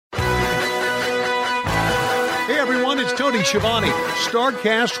everyone. It's Tony Schiavone.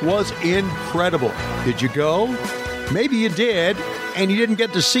 Starrcast was incredible. Did you go? Maybe you did, and you didn't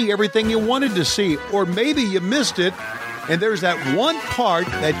get to see everything you wanted to see. Or maybe you missed it, and there's that one part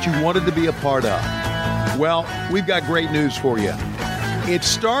that you wanted to be a part of. Well, we've got great news for you.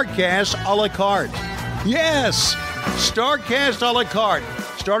 It's Starrcast a la carte. Yes, Starrcast a la carte.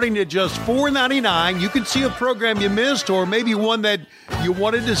 Starting at just $4.99, you can see a program you missed or maybe one that you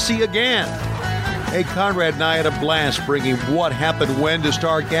wanted to see again. Hey, Conrad and I had a blast bringing What Happened When to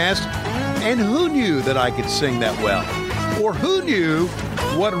Starrcast. And who knew that I could sing that well? Or who knew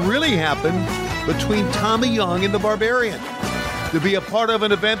what really happened between Tommy Young and the Barbarian? To be a part of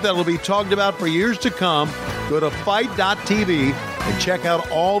an event that will be talked about for years to come, go to fight.tv and check out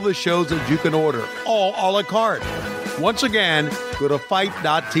all the shows that you can order, all a la carte. Once again, go to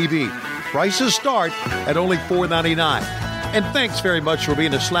fight.tv. Prices start at only $4.99. And thanks very much for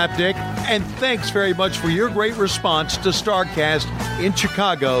being a slapdick, and thanks very much for your great response to Starrcast in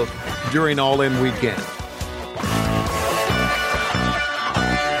Chicago during All In Weekend.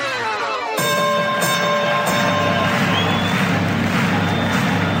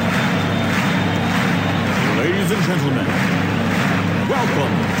 Ladies and gentlemen,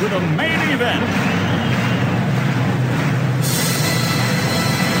 welcome to the main event.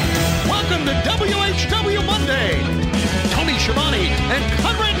 Welcome to WHW Monday. Tony Schiavone and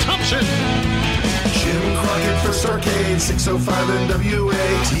Conrad Thompson. Jim Crockett for Starrcade, 605 NWA.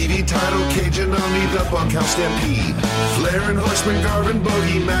 TV title, Cajun Omni, the Bunkhouse Stampede. Flair and Horseman, Garvin,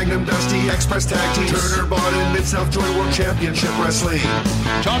 Bogey, Magnum, Dusty, Express Tag Teams. Turner, Bond, Mid-South Joy World Championship Wrestling.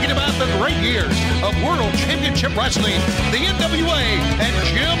 Talking about the great years of World Championship Wrestling, the NWA, and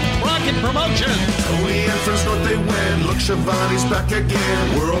Jim Crockett Promotions. Tony and Friends North, they win. Look, Schiavone's back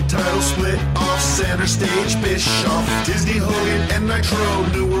again. World title split off, center stage, Bischoff. Disney, Hogan, and Nitro.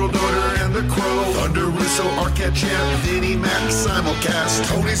 New World Order and the Crow. Thunder, Russo, Arquette Champ, Vinnie Mac, simulcast.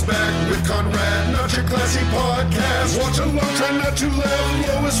 Tony's back with Conrad, not your classy podcast. Watch along, try not to laugh.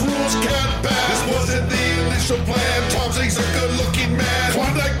 Lowest rules, cat back. This wasn't the initial plan. Tom Zigg's a good-looking man.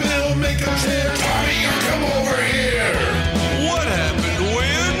 Klondike Bill, make a chair. Tommy, you come over here. What happened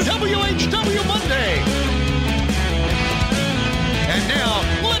when? WHW Monday. And now,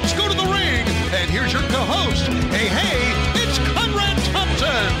 let's go to the ring. And here's your co-host. Hey, it's Conrad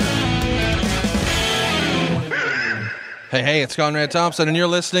Thompson. Hey, it's Conrad Thompson, and you're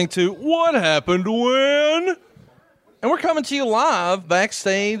listening to What Happened When? And we're coming to you live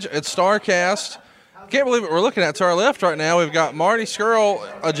backstage at Starrcast. Can't believe what we're looking at to our left right now. We've got Marty Scurll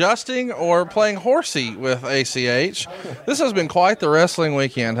adjusting or playing horsey with ACH. This has been quite the wrestling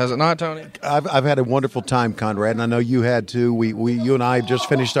weekend, has it not, Tony? I've had a wonderful time, Conrad, and I know you had too. You and I just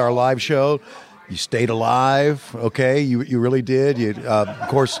finished our live show. You stayed alive, okay? You really did. Of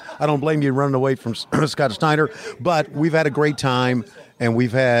course, I don't blame you running away from Scott Steiner, but we've had a great time, and we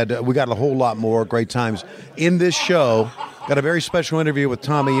got a whole lot more great times in this show. Got a very special interview with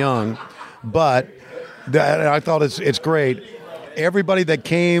Tommy Young, but I thought it's great. Everybody that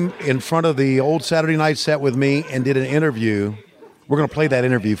came in front of the old Saturday night set with me and did an interview, we're going to play that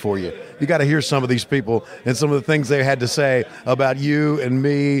interview for you. You got to hear some of these people and some of the things they had to say about you and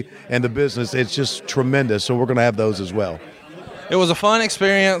me and the business. It's just tremendous. So we're going to have those as well. It was a fun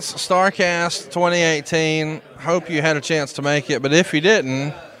experience, Starrcast 2018. Hope you had a chance to make it, but if you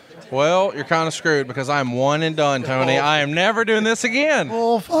didn't, well, you're kind of screwed because I'm one and done, Tony. I am never doing this again.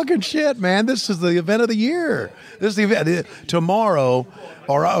 Oh, fucking shit, man. This is the event of the year. This is the event. Tomorrow,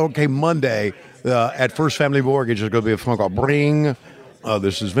 Monday, at First Family Mortgage, there's going to be a phone call. Bring.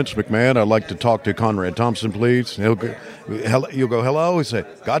 This is Vince McMahon. I'd like to talk to Conrad Thompson, please. You'll go, hello? He say,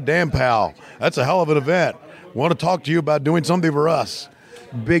 goddamn, pal, that's a hell of an event. Want to talk to you about doing something for us.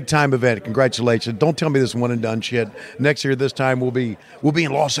 Big time event. Congratulations. Don't tell me this one and done shit. Next year, this time, we'll be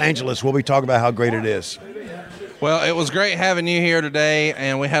in Los Angeles. We'll be talking about how great it is. Well, it was great having you here today,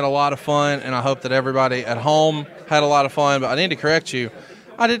 and we had a lot of fun, and I hope that everybody at home had a lot of fun. But I need to correct you.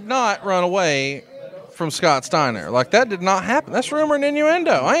 I did not run away from Scott Steiner. Like, that did not happen. That's rumor and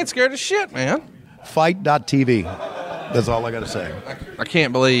innuendo. I ain't scared of shit, man. Fight.tv. That's all I got to say. I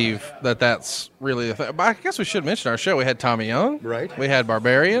can't believe that that's really the thing. But I guess we should mention our show. We had Tommy Young. Right. We had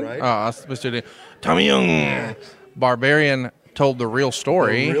Barbarian. Right. Tommy Young. Barbarian told the real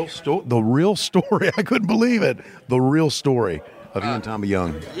story. The real story. I couldn't believe it. The real story of you and Tommy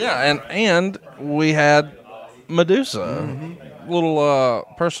Young. Yeah, and we had Medusa. Mm-hmm. Little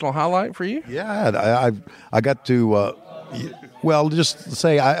personal highlight for you? Yeah, I got to, just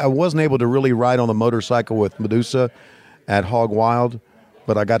say I wasn't able to really ride on the motorcycle with Medusa at Hog Wild,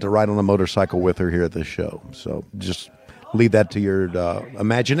 but I got to ride on the motorcycle with her here at this show. So just leave that to your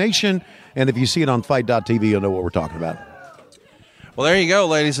imagination. And if you see it on Fight.tv, you'll know what we're talking about. Well, there you go,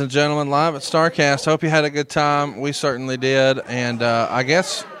 ladies and gentlemen, live at Starrcast. Hope you had a good time. We certainly did. And I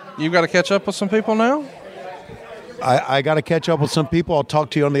guess you've got to catch up with some people now? I got to catch up with some people. I'll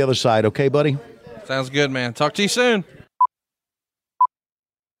talk to you on the other side. Okay, buddy? Sounds good, man. Talk to you soon.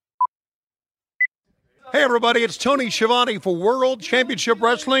 Hey, everybody, it's Tony Schiavone for World Championship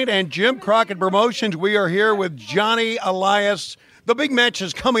Wrestling and Jim Crockett Promotions. We are here with Johnny Elias. The big match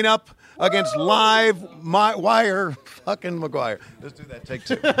is coming up against Live Wire fucking McGuire. Let's do that, take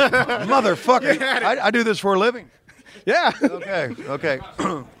two. Motherfucker. I do this for a living. Yeah. Okay.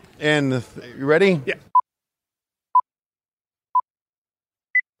 And you ready? Yeah.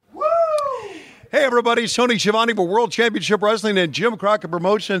 Hey, everybody, it's Tony Schiavone for World Championship Wrestling and Jim Crockett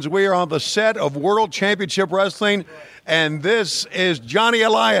Promotions. We are on the set of World Championship Wrestling, and this is Johnny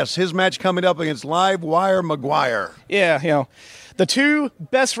Elias. His match coming up against Live Wire McGuire. Yeah, the two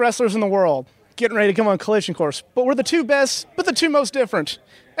best wrestlers in the world getting ready to come on Collision Course. But we're the two best, but the two most different.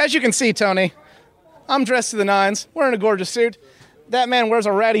 As you can see, Tony, I'm dressed to the nines, wearing a gorgeous suit. That man wears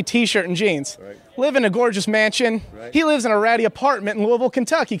a ratty T-shirt and jeans. Right. Live in a gorgeous mansion. Right. He lives in a ratty apartment in Louisville,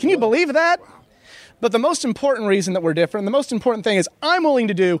 Kentucky. Can you believe that? But the most important reason that we're different, the most important thing is I'm willing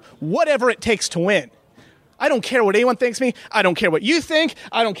to do whatever it takes to win. I don't care what anyone thinks of me. I don't care what you think.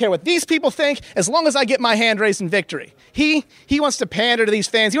 I don't care what these people think, as long as I get my hand raised in victory. He wants to pander to these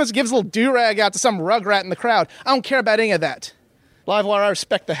fans. He wants to give his little do-rag out to some rugrat in the crowd. I don't care about any of that. Livewire, I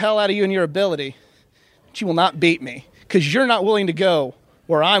respect the hell out of you and your ability. But you will not beat me, because you're not willing to go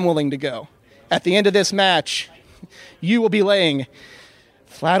where I'm willing to go. At the end of this match, you will be laying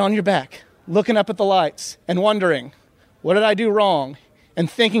flat on your back, looking up at the lights and wondering, what did I do wrong? And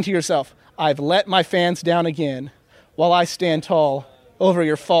thinking to yourself, I've let my fans down again while I stand tall over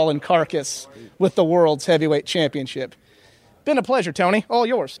your fallen carcass with the world's heavyweight championship. Been a pleasure, Tony. All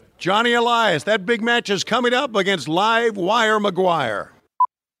yours. Johnny Elias, that big match is coming up against Live Wire McGuire.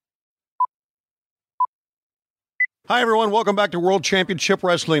 Hi, everyone. Welcome back to World Championship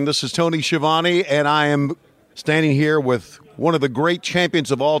Wrestling. This is Tony Schiavone, and I am standing here with one of the great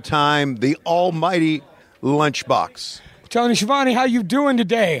champions of all time, the almighty Lunchbox. Tony Schiavone, how you doing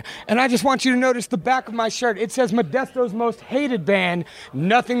today? And I just want you to notice the back of my shirt. It says Modesto's most hated band,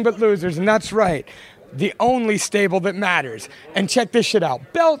 Nothing But Losers, and that's right. The only stable that matters. And check this shit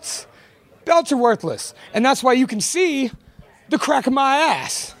out. Belts are worthless. And that's why you can see the crack of my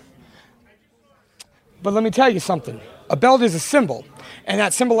ass. But let me tell you something. A belt is a symbol, and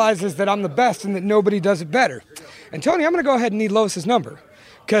that symbolizes that I'm the best and that nobody does it better. And Tony, I'm going to go ahead and need Lois's number,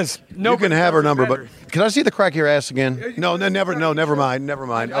 because you can have her number, but can I see the crack of your ass again? No, never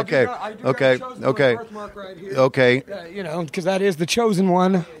mind. Okay. Because that is the chosen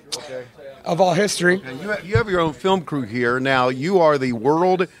one of all history. You have your own film crew here. Now, you are the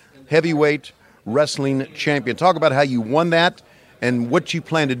World Heavyweight Wrestling Champion. Talk about how you won that and what you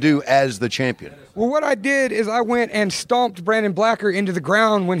plan to do as the champion. Well, what I did is I went and stomped Brandon Blacker into the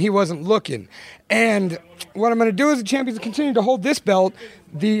ground when he wasn't looking. And what I'm going to do as a champion is continue to hold this belt,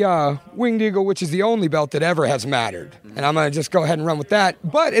 the Winged Eagle, which is the only belt that ever has mattered. And I'm going to just go ahead and run with that.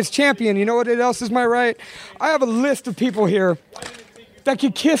 But as champion, you know what else is my right? I have a list of people here that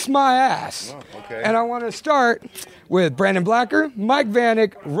could kiss my ass. Oh, okay. And I want to start with Brandon Blacker, Mike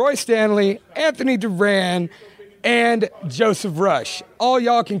Vanek, Roy Stanley, Anthony Duran, and Joseph Rush. All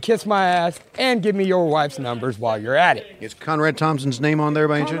y'all can kiss my ass and give me your wife's numbers while you're at it. Is Conrad Thompson's name on there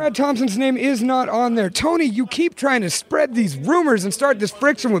by any chance? Conrad Thompson's name is not on there. Tony, you keep trying to spread these rumors and start this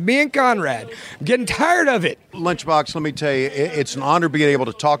friction with me and Conrad. I'm getting tired of it. Lunchbox, let me tell you, it's an honor being able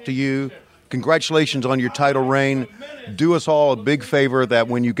to talk to you. Congratulations on your title reign. Do us all a big favor that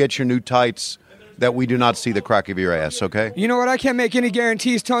when you get your new tights, that we do not see the crack of your ass, okay? You know what? I can't make any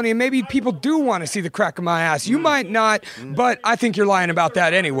guarantees, Tony, and maybe people do want to see the crack of my ass. You might not, but I think you're lying about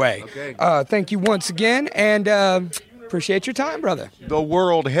that anyway. Okay. Thank you once again, and appreciate your time, brother. The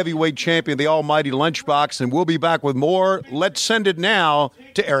World Heavyweight Champion, the almighty Lunchbox, and we'll be back with more. Let's send it now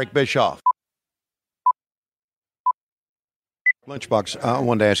to Eric Bischoff. Lunchbox, I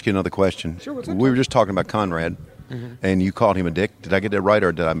wanted to ask you another question. Sure, what's up? We were just talking about Conrad, and you called him a dick. Did I get that right,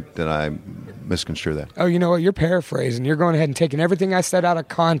 or did I misconstrue that? Oh, you know what? You're paraphrasing. You're going ahead and taking everything I said out of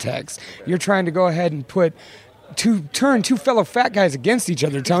context. You're trying to go ahead and turn two fellow fat guys against each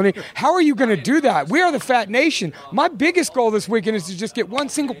other, Tony. How are you going to do that? We are the Fat Nation. My biggest goal this weekend is to just get one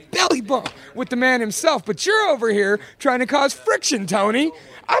single belly bump with the man himself, but you're over here trying to cause friction, Tony.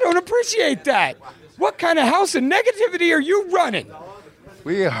 I don't appreciate that. What kind of house of negativity are you running?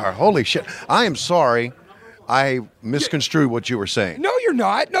 We are. Holy shit. I am sorry. I misconstrued what you were saying. No, you're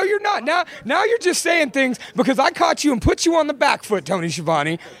not. No, you're not. Now you're just saying things because I caught you and put you on the back foot, Tony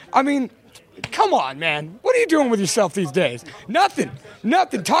Schiavone. I mean, come on, man. What are you doing with yourself these days? Nothing.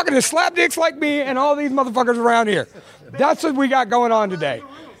 Talking to slapdicks like me and all these motherfuckers around here. That's what we got going on today.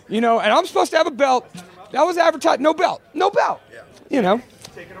 And I'm supposed to have a belt. That was advertised. No belt.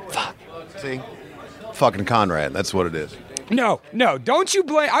 Fuck. See? Fucking Conrad. That's what it is. No. Don't you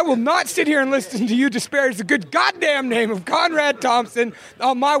blame. I will not sit here and listen to you disparage the good goddamn name of Conrad Thompson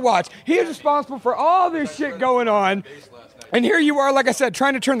on my watch. He is responsible for all this shit going on. And here you are, like I said,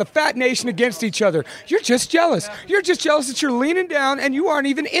 trying to turn the Fat Nation against each other. You're just jealous. You're just jealous that you're leaning down and you aren't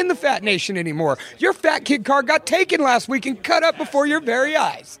even in the Fat Nation anymore. Your Fat Kid car got taken last week and cut up before your very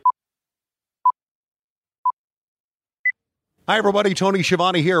eyes. Hi, everybody. Tony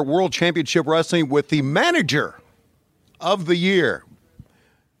Schiavone here at World Championship Wrestling with the manager of the year,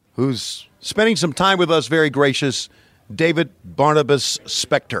 who's spending some time with us, very gracious, David Barnabas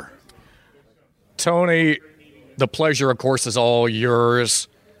Spector. Tony, the pleasure, of course, is all yours.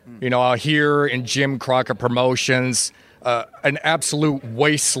 Here in Jim Crockett Promotions, an absolute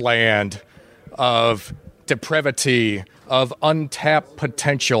wasteland of depravity, of untapped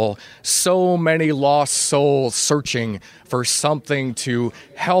potential, so many lost souls searching for something to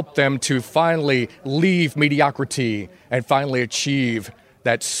help them to finally leave mediocrity and finally achieve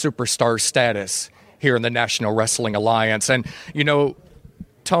that superstar status here in the National Wrestling Alliance. And,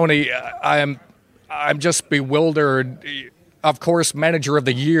 Tony, I'm just bewildered. Of course, manager of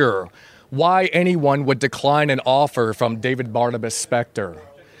the year. Why anyone would decline an offer from David Barnabas Spector?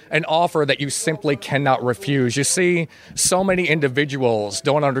 An offer that you simply cannot refuse. You see, so many individuals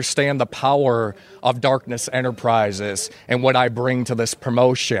don't understand the power of Darkness Enterprises and what I bring to this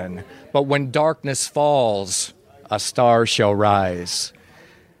promotion. But when darkness falls, a star shall rise.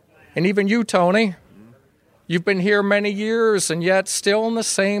 And even you, Tony, you've been here many years and yet still in the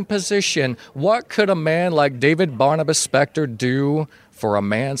same position. What could a man like David Barnabas Spector do for a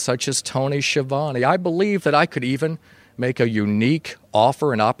man such as Tony Schiavone? I believe that I could even make a unique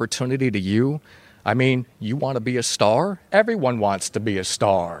offer and opportunity to you. I mean, you want to be a star? Everyone wants to be a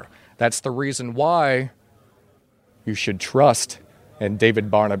star. That's the reason why you should trust in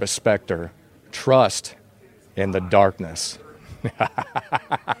David Barnabas Spector. Trust in the darkness.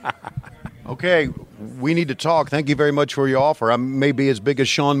 Okay, we need to talk. Thank you very much for your offer. I may be as big as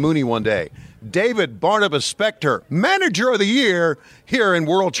Sean Mooney one day. David Barnabas Spector, manager of the year here in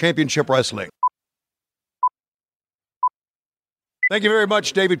World Championship Wrestling. Thank you very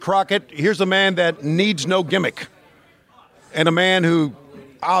much, David Crockett. Here's a man that needs no gimmick and a man who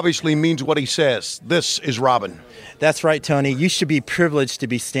obviously means what he says. This is Robin. That's right, Tony. You should be privileged to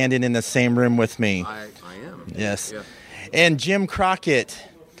be standing in the same room with me. I am. Yes. Yeah. And Jim Crockett,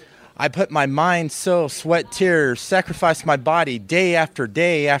 I put my mind, soul, sweat, tears, sacrificed my body day after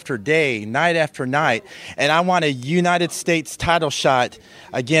day after day, night after night, and I want a United States title shot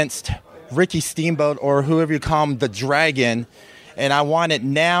against Ricky Steamboat, or whoever you call him, the Dragon. And I want it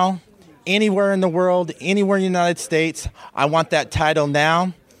now, anywhere in the world, anywhere in the United States. I want that title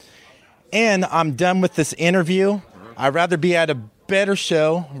now. And I'm done with this interview. I'd rather be at a better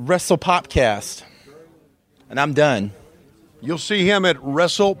show, Wrestle Popcast. And I'm done. You'll see him at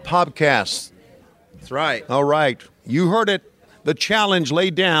Wrestle Popcast. That's right. All right. You heard it. The challenge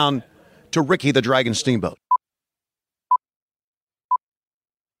laid down to Ricky the Dragon Steamboat.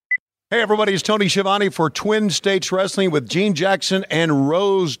 Hey, everybody, it's Tony Schiavone for Twin States Wrestling with Gene Jackson and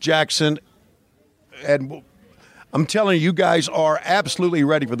Rose Jackson. And I'm telling you, you guys are absolutely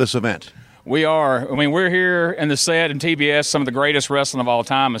ready for this event. We are. I mean, we're here in the set in TBS. Some of the greatest wrestling of all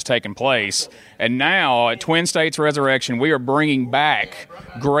time has taken place. And now at Twin States Resurrection, we are bringing back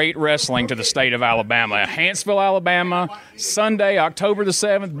great wrestling to the state of Alabama. Huntsville, Alabama, Sunday, October the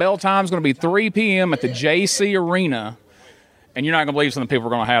 7th. Bell time is going to be 3 p.m. at the JC Arena. And you're not going to believe some of the people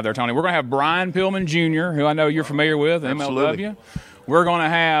we're going to have there, Tony. We're going to have Brian Pillman Jr., who I know you're familiar with, Absolutely. MLW. We're going to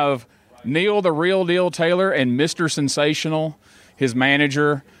have Neil the Real Deal Taylor and Mr. Sensational, his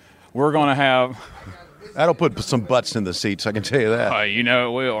manager. We're going to have... That'll put some butts in the seats, I can tell you that. You know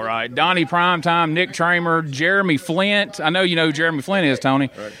it will, right? Donnie Primetime, Nick Tramer, Jeremy Flint. I know you know who Jeremy Flint is, Tony.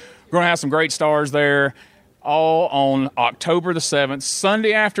 Right. We're going to have some great stars there. All on October the 7th,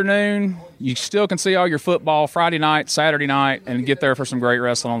 Sunday afternoon. You still can see all your football Friday night, Saturday night, and get there for some great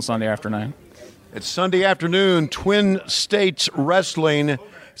wrestling on Sunday afternoon. It's Sunday afternoon, Twin States Wrestling.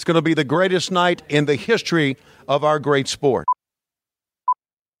 It's going to be the greatest night in the history of our great sport.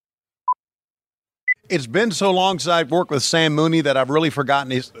 It's been so long since I've worked with Sam Mooney that I've really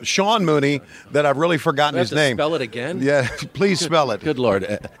forgotten Sean Mooney that I've really forgotten his name. Spell it again? Yeah, please spell it. Good Lord.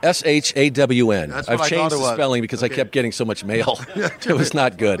 SHAWN. That's what I've I changed thought it the was. spelling because I kept getting so much mail. It was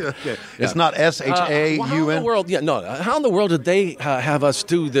not good. Okay. Yeah. It's not SHAUN. How in the world? Yeah, no. How in the world did they have us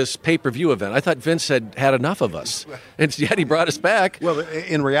do this pay-per-view event? I thought Vince had enough of us, and yet he brought us back. Well,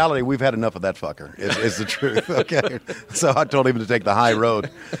 in reality, we've had enough of that fucker. Is the truth? Okay, so I told him to take the high road.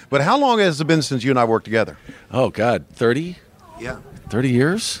 But how long has it been since you and I worked together? Oh God, 30? Yeah, 30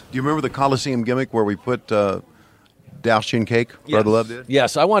 years. Do you remember the Coliseum gimmick where we put Douse Chin Cake? Yes. Brother Love did.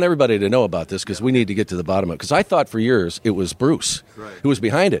 Yes, I want everybody to know about this because we need to get to the bottom of it. Because I thought for years it was Bruce who was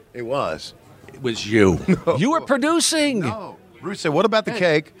behind it. It was. It was you. No. You were producing. No. Bruce said, "What about the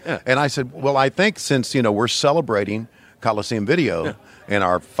cake?" Yeah. And I said, "Well, I think since we're celebrating Coliseum Video and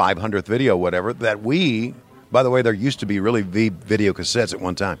our 500th video, whatever, that we." By the way, there used to be really video cassettes at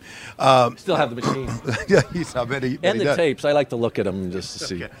one time. Still have the machine. Yeah, I bet he And the does. tapes. I like to look at them just to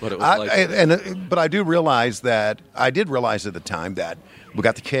see what it was like. But I do realize that I did realize at the time that we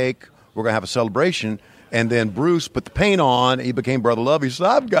got the cake, we're going to have a celebration, and then Bruce put the paint on. He became Brother Love. He said,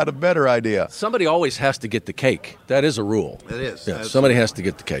 "I've got a better idea." Somebody always has to get the cake. That is a rule. It is. Yeah, somebody has to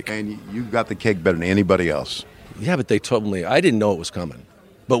get the cake. And you got the cake better than anybody else. Yeah, but they told me I didn't know it was coming.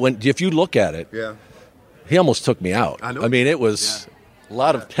 But if you look at it, Yeah. he almost took me out. I know. I mean, it was a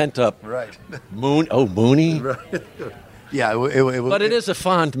lot of pent up. Right. Mooney. Right. Yeah, it was. But it is a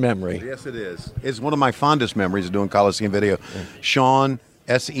fond memory. Yes, it is. It's one of my fondest memories of doing Coliseum Video. Sean,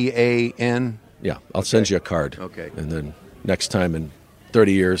 SEAN. Yeah, I'll send you a card. Okay. And then next time in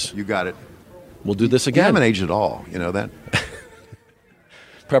 30 years, You got it. we'll do this You again. haven't aged at all. You know that?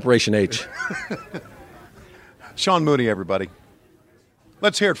 Preparation H. Sean Mooney, everybody.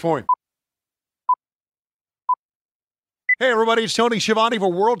 Let's hear it for him. Hey, everybody, it's Tony Schiavone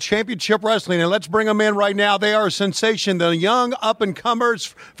for World Championship Wrestling, and let's bring them in right now. They are a sensation, the young up-and-comers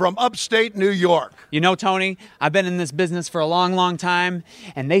from upstate New York. You know, Tony, I've been in this business for a long, long time,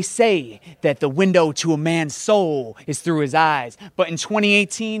 and they say that the window to a man's soul is through his eyes. But in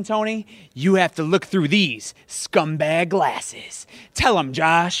 2018, Tony, you have to look through these scumbag glasses. Tell them,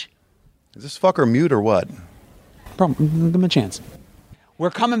 Josh. Is this fucker mute or what? Bro, give him a chance.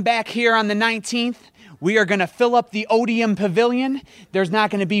 We're coming back here on the 19th. We are going to fill up the Odeum Pavilion. There's not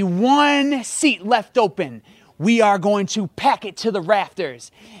going to be one seat left open. We are going to pack it to the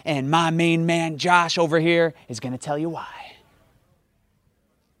rafters. And my main man, Josh, over here, is going to tell you why.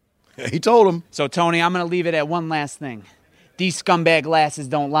 He told him. So, Tony, I'm going to leave it at one last thing. These scumbag glasses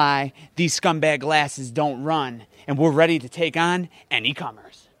don't lie. These scumbag glasses don't run. And we're ready to take on any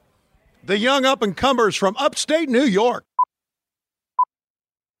comers. The young up-and-comers from upstate New York.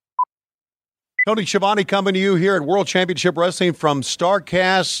 Tony Schiavone coming to you here at World Championship Wrestling from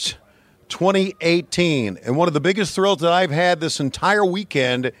Starrcast 2018. And one of the biggest thrills that I've had this entire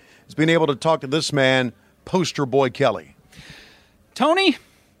weekend is being able to talk to this man, Poster Boy Kelly. Tony,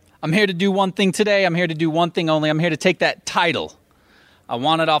 I'm here to do one thing today. I'm here to do one thing only. I'm here to take that title. I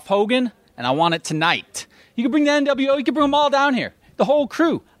want it off Hogan, and I want it tonight. You can bring the NWO. You can bring them all down here. The whole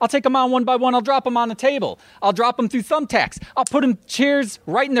crew. I'll take them on one by one. I'll drop them on the table. I'll drop them through thumbtacks. I'll put them chairs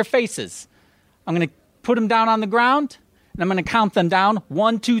right in their faces. I'm going to put them down on the ground, and I'm going to count them down.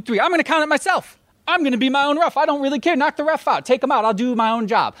 1, 2, 3. I'm going to count it myself. I'm going to be my own ref. I don't really care. Knock the ref out. Take them out. I'll do my own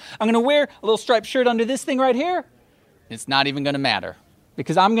job. I'm going to wear a little striped shirt under this thing right here. It's not even going to matter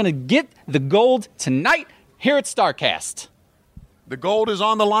because I'm going to get the gold tonight here at Starrcast. The gold is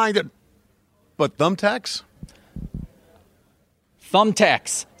on the line. But thumbtacks?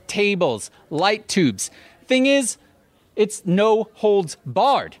 Thumbtacks, tables, light tubes. Thing is, it's no holds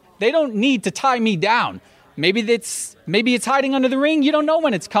barred. They don't need to tie me down. Maybe it's hiding under the ring. You don't know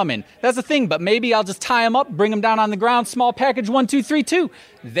when it's coming. That's the thing. But maybe I'll just tie them up, bring them down on the ground, small package 1, 2, 3, 2.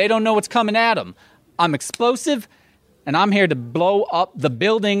 They don't know what's coming at them. I'm explosive, and I'm here to blow up the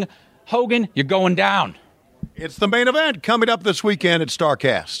building. Hogan, you're going down. It's the main event coming up this weekend at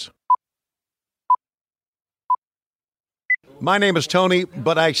Starrcast. My name is Tony,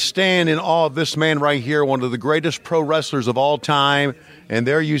 but I stand in awe of this man right here, one of the greatest pro wrestlers of all time. And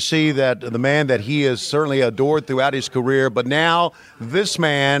there you see that the man that he has certainly adored throughout his career. But now this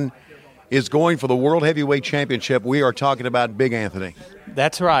man is going for the World Heavyweight Championship. We are talking about Big Anthony.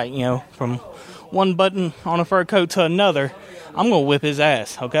 That's right. You know, from one button on a fur coat to another, I'm going to whip his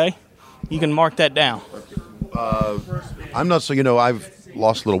ass, okay? You can mark that down. I'm not so, I've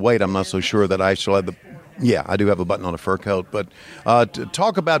lost a little weight. I'm not so sure that I still have the... Yeah, I do have a button on a fur coat. But to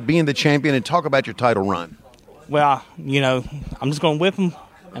talk about being the champion and talk about your title run. Well, I'm just going to whip him,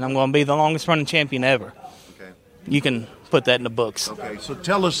 and I'm going to be the longest running champion ever. Okay. You can put that in the books. Okay, so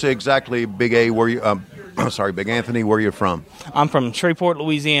tell us exactly, Big A, where you, Big Anthony, where you're from. I'm from Shreveport,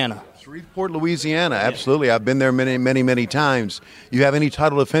 Louisiana. Shreveport, Louisiana. Absolutely. I've been there many, many, many times. You have any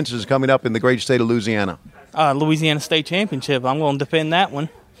title defenses coming up in the great state of Louisiana? Louisiana State Championship. I'm going to defend that one.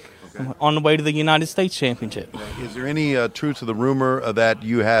 Okay. On the way to the United States Championship. Is there any truth to the rumor that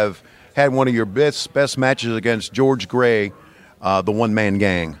you have had one of your best matches against George Gray, the one-man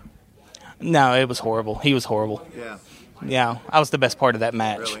gang? No, it was horrible. He was horrible. Yeah. Yeah, I was the best part of that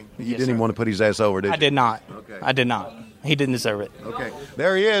match. Really? You didn't even want to put his ass over, did you? I did not. Okay. I did not. He didn't deserve it. Okay.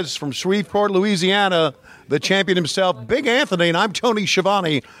 There he is from Shreveport, Louisiana, the champion himself, Big Anthony, and I'm Tony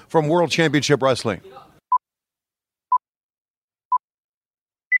Schiavone from World Championship Wrestling.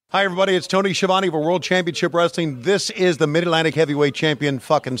 Hi, everybody. It's Tony Schiavone for World Championship Wrestling. This is the Mid-Atlantic Heavyweight Champion,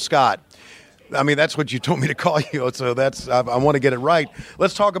 fucking Scott. I mean, that's what you told me to call you, so I want to get it right.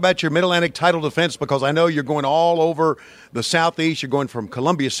 Let's talk about your Mid-Atlantic title defense, because I know you're going all over the Southeast. You're going from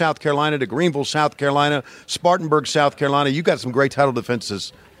Columbia, South Carolina to Greenville, South Carolina, Spartanburg, South Carolina. You got some great title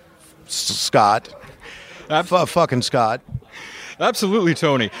defenses, Scott. Fucking Scott. Absolutely,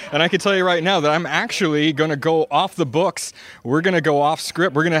 Tony. And I can tell you right now that I'm actually going to go off the books. We're going to go off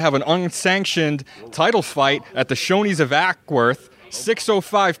script. We're going to have an unsanctioned title fight at the Shoney's of Ackworth,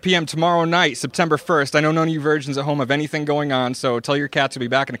 6:05 p.m. tomorrow night, September 1st. I know none of you virgins at home have anything going on, so tell your cats to be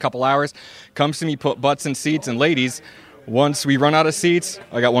back in a couple hours. Come see me put butts in seats, and ladies, once we run out of seats,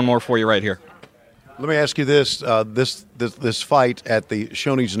 I got one more for you right here. Let me ask you this. This fight at the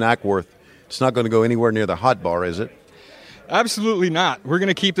Shoney's in Ackworth, it's not going to go anywhere near the hot bar, is it? Absolutely not. We're going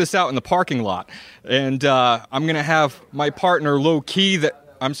to keep this out in the parking lot. And I'm going to have my partner low-key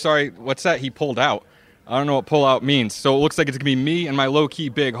I'm sorry, what's that? He pulled out. I don't know what pull out means. So it looks like it's going to be me and my low-key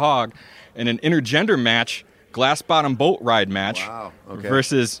big hog in an intergender match, glass bottom boat ride match,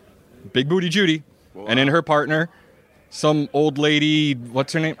 versus Big Booty Judy, and in her partner, some old lady,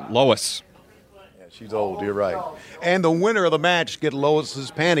 what's her name? Lois. Yeah, she's old, you're right. And the winner of the match get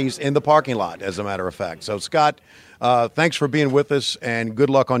Lois's panties in the parking lot, as a matter of fact. So, Scott, thanks for being with us, and good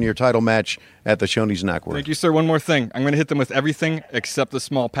luck on your title match at the Shoney's in Ackworth. Thank you, sir. One more thing. I'm going to hit them with everything except the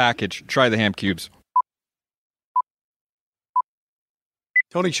small package. Try the ham cubes.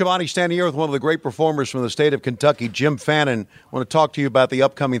 Tony Schiavone standing here with one of the great performers from the state of Kentucky, Jim Fannin. I want to talk to you about the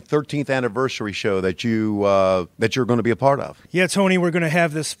upcoming 13th anniversary show that you're going to be a part of. Yeah, Tony, we're going to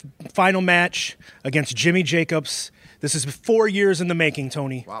have this final match against Jimmy Jacobs. This is 4 years in the making,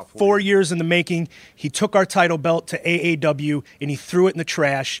 Tony. Wow, 4 years in the making. He took our title belt to AAW, and he threw it in the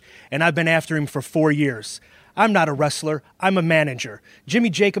trash, and I've been after him for 4 years. I'm not a wrestler. I'm a manager. Jimmy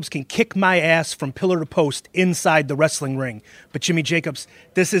Jacobs can kick my ass from pillar to post inside the wrestling ring. But Jimmy Jacobs,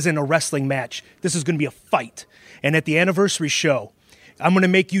 this isn't a wrestling match. This is going to be a fight. And at the anniversary show, I'm going to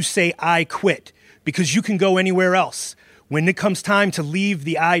make you say, I quit, because you can go anywhere else. When it comes time to leave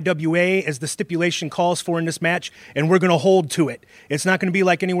the IWA, as the stipulation calls for in this match, and we're going to hold to it. It's not going to be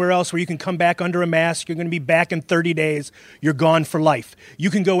like anywhere else where you can come back under a mask. You're going to be back in 30 days. You're gone for life. You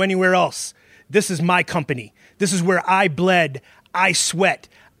can go anywhere else. This is my company. This is where I bled, I sweat,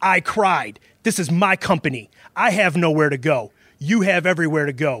 I cried. This is my company. I have nowhere to go. You have everywhere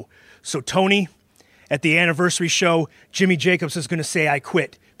to go. So, Tony, at the anniversary show, Jimmy Jacobs is going to say I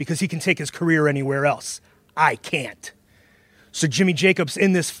quit because he can take his career anywhere else. I can't. So, Jimmy Jacobs,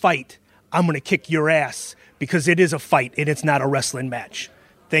 in this fight, I'm going to kick your ass because it is a fight and it's not a wrestling match.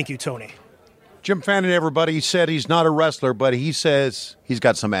 Thank you, Tony. Jim Fannin, everybody, said he's not a wrestler, but he says he's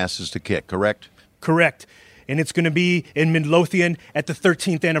got some asses to kick, correct? Correct. And it's going to be in Midlothian at the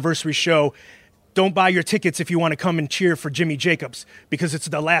 13th anniversary show. Don't buy your tickets if you want to come and cheer for Jimmy Jacobs, because it's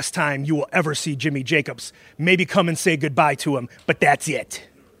the last time you will ever see Jimmy Jacobs. Maybe come and say goodbye to him, but that's it.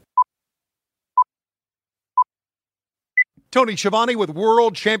 Tony Schiavone with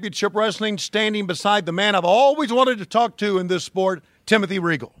World Championship Wrestling, standing beside the man I've always wanted to talk to in this sport, Timothy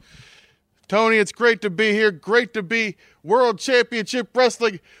Regal. Tony, it's great to be here. Great to be World Championship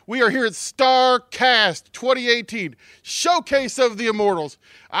Wrestling. We are here at Starrcast 2018, Showcase of the Immortals.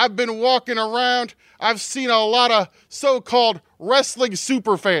 I've been walking around. I've seen a lot of so-called wrestling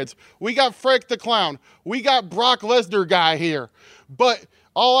super fans. We got Frank the Clown. We got Brock Lesnar guy here. But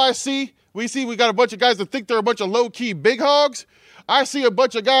all I see, we got a bunch of guys that think they're a bunch of low-key big hogs. I see a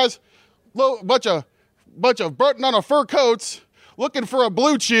bunch of guys, bunch of Burton on a fur coats, looking for a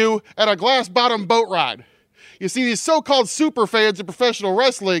blue chew at a glass-bottom boat ride. You see, these so-called super fans in professional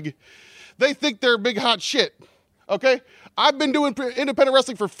wrestling, they think they're big hot shit, okay? I've been doing independent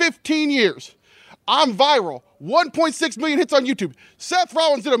wrestling for 15 years. I'm viral. 1.6 million hits on YouTube. Seth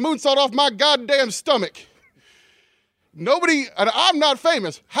Rollins did a moonsault off my goddamn stomach. And I'm not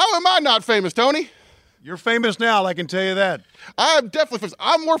famous. How am I not famous, Tony? You're famous now, I can tell you that. I'm definitely famous.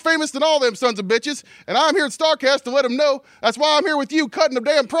 I'm more famous than all them sons of bitches, and I'm here at Starrcast to let them know. That's why I'm here with you cutting a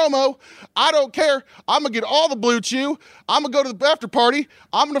damn promo. I don't care. I'm going to get all the blue chew. I'm going to go to the after party.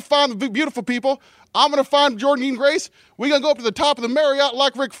 I'm going to find the beautiful people. I'm going to find Jordan and Grace. We're going to go up to the top of the Marriott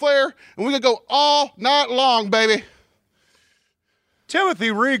like Ric Flair, and we're going to go all night long, baby. Timothy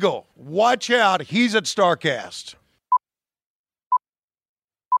Regal, watch out. He's at Starrcast.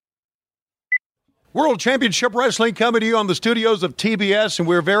 World Championship Wrestling coming to you on the studios of TBS, and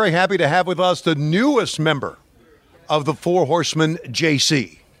we're very happy to have with us the newest member of the Four Horsemen,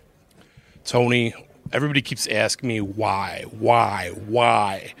 JC. Tony, everybody keeps asking me why.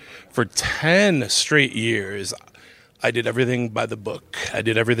 For 10 straight years, I did everything by the book. I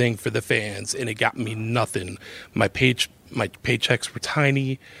did everything for the fans, and it got me nothing. My paychecks were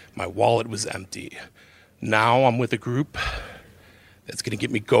tiny. My wallet was empty. Now I'm with a group that's going to get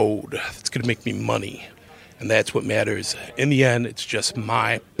me gold. That's going to make me money. And that's what matters. In the end, it's just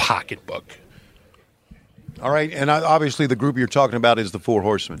my pocketbook. All right, and obviously the group you're talking about is the Four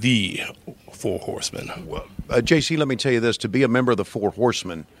Horsemen. The Four Horsemen. Well, JC, let me tell you this. To be a member of the Four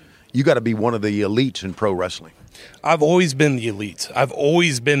Horsemen, you got to be one of the elites in pro wrestling. I've always been the elite. I've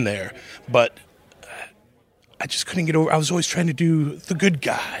always been there. But I just couldn't get over. I was always trying to do the good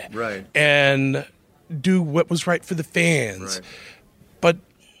guy. Right. And do what was right for the fans. Right. But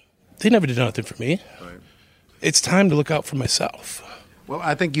they never did nothing for me. Right. It's time to look out for myself. Well,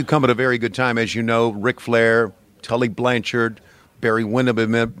 I think you come at a very good time. As you know, Ric Flair, Tully Blanchard, Barry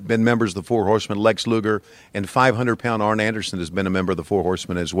Windham have been members of the Four Horsemen, Lex Luger, and 500-pound Arn Anderson has been a member of the Four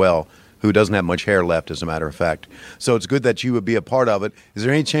Horsemen as well, who doesn't have much hair left, as a matter of fact. So it's good that you would be a part of it. Is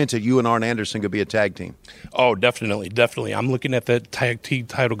there any chance that you and Arn Anderson could be a tag team? Oh, definitely. I'm looking at that tag team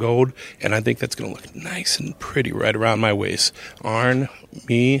title gold, and I think that's going to look nice and pretty right around my waist. Arn,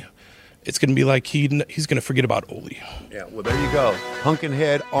 me, it's going to be like he's going to forget about Ole. Yeah, well, there you go.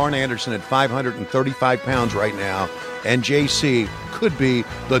 Pumpkinhead Arn Anderson at 535 pounds right now, and JC could be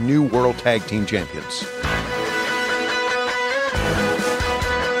the new World Tag Team Champions.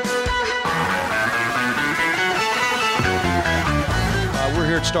 We're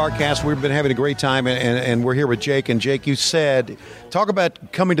here at Starrcast. We've been having a great time, and we're here with Jake. And Jake, you said, talk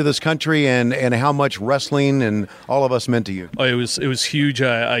about coming to this country and how much wrestling and all of us meant to you. Oh, it was huge.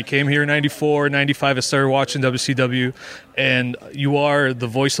 I came here in 94, 95. I started watching WCW, and you are the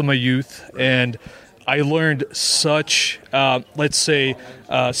voice of my youth. And I learned such,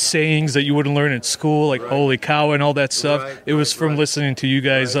 sayings that you wouldn't learn in school, like holy cow and all that stuff. It was from listening to you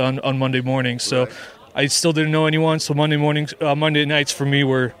guys on Monday mornings. So I still didn't know anyone, so Monday nights for me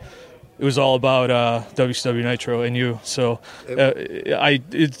it was all about WCW Nitro and you. So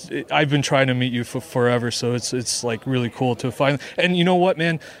I've been trying to meet you for forever. So it's like really cool to find. And you know what,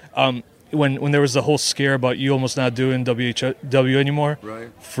 man? When there was the whole scare about you almost not doing WHW anymore,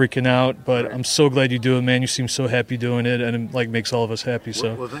 freaking out. But I'm so glad you do it, man. You seem so happy doing it, and it makes all of us happy.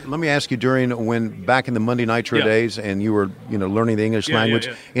 So let me ask you, back in the Monday Nitro days, and you were learning the English language,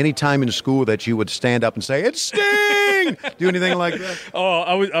 any time in school that you would stand up and say it's Sting, do anything like that? Oh,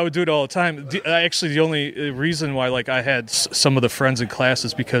 I would do it all the time. Actually, the only reason why I had some of the friends in class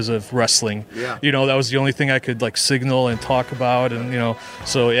is because of wrestling. Yeah. That was the only thing I could signal and talk about, and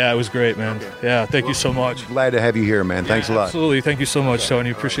so yeah, it was great, man. Okay. Yeah, thank you so much. Glad to have you here, man. Thanks a lot. Absolutely. Thank you so much, Tony.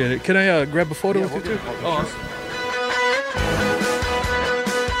 Appreciate it. Can I grab a photo with you, too?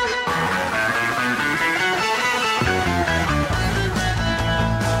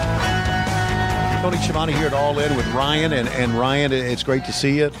 Tony Schiavone here at All In with Ryan. And Ryan, it's great to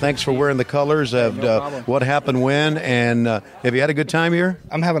see you. Thanks for wearing the colors of What Happened When. And have you had a good time here?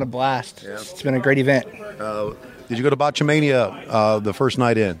 I'm having a blast. Yeah. It's been a great event. Did you go to Botchamania the first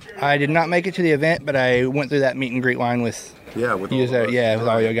night in? I did not make it to the event, but I went through that meet and greet line with all with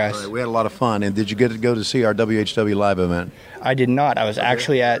all your guys. We had a lot of fun. And did you get to go to see our WHW live event? I did not. I was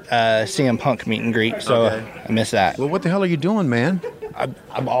actually at CM Punk meet and greet, so I missed that. Well, what the hell are you doing, man?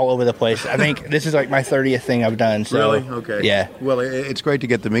 I'm all over the place. I think this is my 30th thing I've done. So, really? Okay. Yeah. Well, it's great to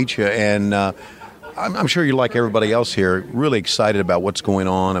get to meet you, and I'm sure you're like everybody else here, really excited about what's going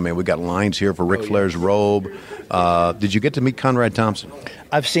on. I mean, we got lines here for Ric Flair's robe. Did you get to meet Conrad Thompson?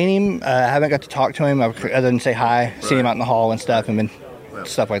 I've seen him. I haven't got to talk to him other than say hi, seen him out in the hall and stuff, and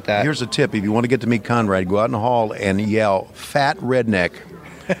stuff like that. Here's a tip. If you want to get to meet Conrad, go out in the hall and yell, "Fat redneck,"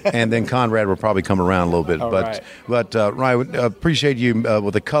 and then Conrad will probably come around a little bit. But Ryan, appreciate you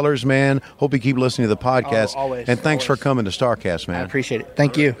with the colors, man. Hope you keep listening to the podcast. Always. And thanks for coming to Starrcast, man. I appreciate it.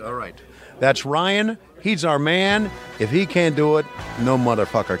 Thank you. All right. That's Ryan. He's our man. If he can't do it, no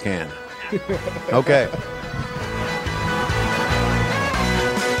motherfucker can. Okay.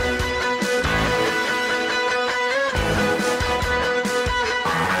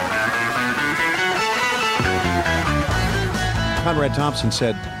 Conrad Thompson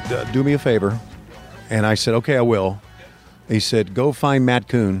said, do me a favor. And I said, okay, I will. He said, go find Matt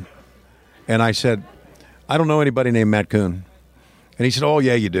Kuhn. And I said, I don't know anybody named Matt Kuhn. And he said, oh,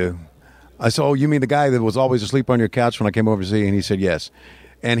 yeah, you do. I said, oh, you mean the guy that was always asleep on your couch when I came over to see you? And he said, yes.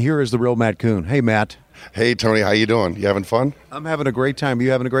 And here is the real Matt Kuhn. Hey, Matt. Hey, Tony, how you doing? You having fun? I'm having a great time. You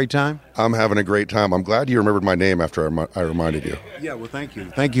having a great time? I'm having a great time. I'm glad you remembered my name after I reminded you. Yeah, well, thank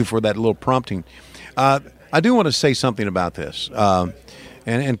you. Thank you for that little prompting. I do want to say something about this.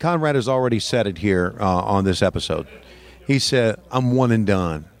 And Conrad has already said it here on this episode. He said, I'm one and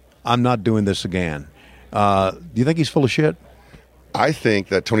done. I'm not doing this again. Do you think he's full of shit? I think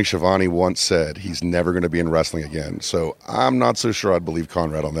that Tony Schiavone once said he's never going to be in wrestling again. So I'm not so sure I'd believe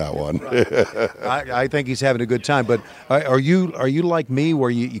Conrad on that one. I think he's having a good time. But are you like me where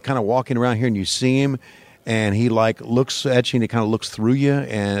you kind of walking around here and you see him and he like looks at you and he kind of looks through you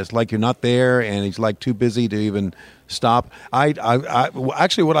and it's like you're not there and he's like too busy to even stop?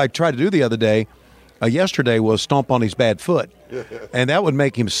 Actually, what I tried to do the other day, yesterday, was stomp on his bad foot. And that would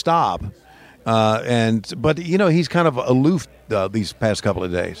make him stop. But you know, he's kind of aloof these past couple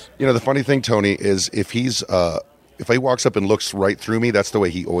of days. You know, the funny thing, Tony, is if he walks up and looks right through me, that's the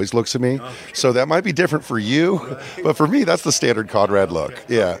way he always looks at me. Okay. So that might be different for you, but for me, that's the standard Conrad look.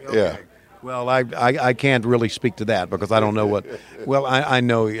 Yeah, okay. Yeah. Well, I can't really speak to that because I don't know what. Well, I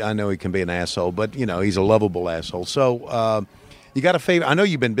know he can be an asshole, but you know, he's a lovable asshole. So. You got a favorite? I know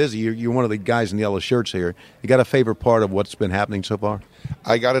you've been busy. You're one of the guys in yellow shirts here. You got a favorite part of what's been happening so far?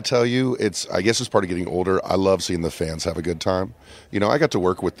 I got to tell you, I guess it's part of getting older. I love seeing the fans have a good time. You know, I got to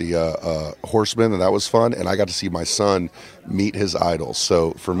work with the Horsemen, and that was fun. And I got to see my son meet his idols.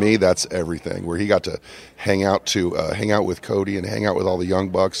 So for me, that's everything. Where he got to hang out with Cody and hang out with all the young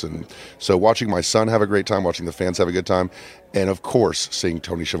bucks. And so watching my son have a great time, watching the fans have a good time. And, of course, seeing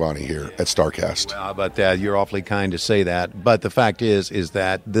Tony Schiavone here at Starrcast. Well, how about that? You're awfully kind to say that. But the fact is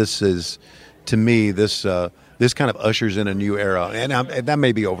that this is, to me, this kind of ushers in a new era. And that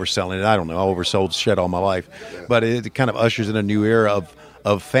may be overselling it. I don't know. I oversold shit all my life. Yeah. But it kind of ushers in a new era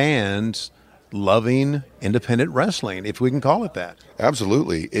of fans loving independent wrestling, if we can call it that.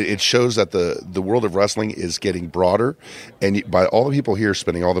 Absolutely. It shows that the world of wrestling is getting broader, and by all the people here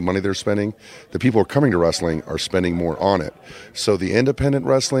spending all the money they're spending, the people who are coming to wrestling are spending more on it. So the independent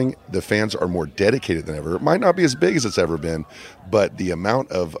wrestling, the fans are more dedicated than ever. It might not be as big as it's ever been, but the amount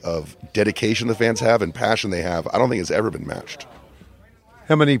of dedication the fans have and passion they have, I don't think it's ever been matched.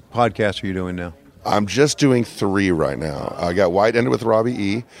 How many podcasts are you doing now? I'm just doing 3 right now. I got White Ended with Robbie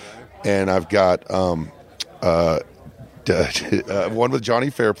E., and I've got one with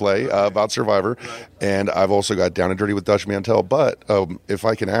Johnny Fairplay about Survivor, and I've also got Down and Dirty with Dutch Mantel. But if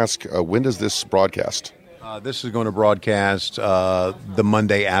I can ask, when does this broadcast? This is going to broadcast the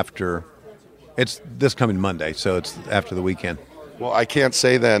Monday after. It's this coming Monday, so it's after the weekend. Well, I can't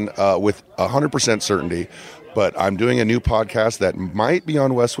say then with 100% certainty, but I'm doing a new podcast that might be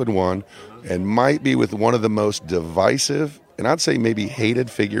on Westwood One and might be with one of the most divisive, and I'd say maybe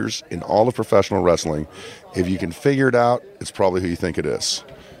hated figures in all of professional wrestling. If you can figure it out, it's probably who you think it is.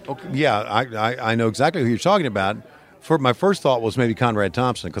 Okay, yeah, I know exactly who you're talking about. My first thought was maybe Conrad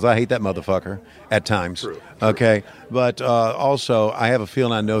Thompson, because I hate that motherfucker at times. True. Okay, but also I have a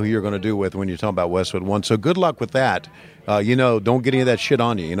feeling I know who you're going to do with when you're talking about Westwood One. So good luck with that. Don't get any of that shit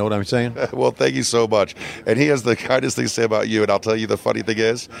on you. You know what I'm saying? Well, thank you so much. And he has the kindest thing to say about you. And I'll tell you the funny thing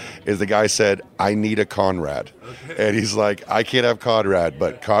is the guy said, I need a Conrad. Okay. And he's like, I can't have Conrad,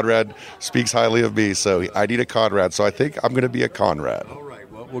 but Conrad speaks highly of me. So I need a Conrad. So I think I'm going to be a Conrad. All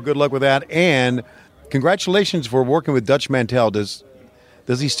right. Well, good luck with that. And congratulations for working with Dutch Mantel.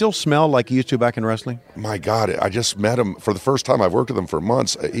 Does he still smell like he used to back in wrestling? My God, I just met him for the first time. I've worked with him for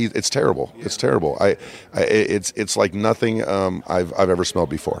months. It's terrible. Yeah. It's terrible. It's like nothing I've ever smelled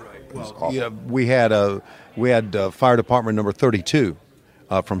before. Well, yeah, we had fire department number 32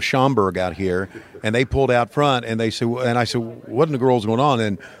 from Schaumburg out here, and they pulled out front, and I said, what in the girl's going on?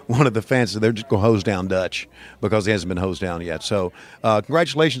 And one of the fans said they're just going to hose down Dutch because he hasn't been hosed down yet. So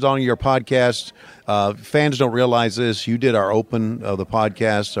congratulations on your podcast. Fans don't realize this. You did our open of the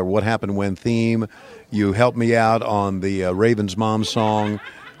podcast, or What Happened When theme. You helped me out on the Raven's Mom song,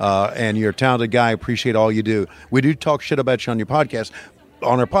 and you're a talented guy. I appreciate all you do. We do talk shit about you on our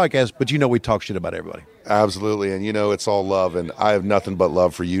podcast, but we talk shit about everybody. Absolutely, and it's all love, and I have nothing but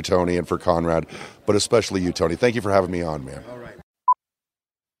love for you, Tony, and for Conrad, but especially you, Tony. Thank you for having me on, man.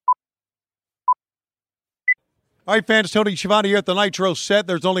 All right, fans, Tony Schiavone here at the Nitro set.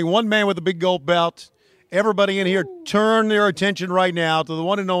 There's only one man with a big gold belt. Everybody in here, turn their attention right now to the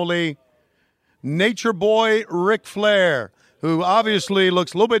one and only Nature Boy Ric Flair, who obviously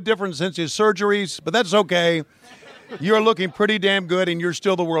looks a little bit different since his surgeries, but that's okay. You're looking pretty damn good, and you're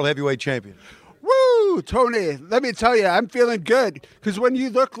still the world heavyweight champion. Woo, Tony, let me tell you, I'm feeling good. Because when you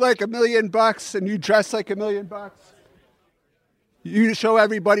look like $1 million and you dress like $1 million, you show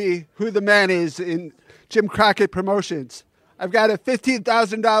everybody who the man is in Jim Crockett Promotions. I've got a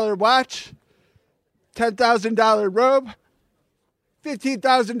 $15,000 watch, $10,000 robe,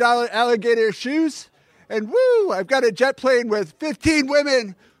 $15,000 alligator shoes, and woo, I've got a jet plane with 15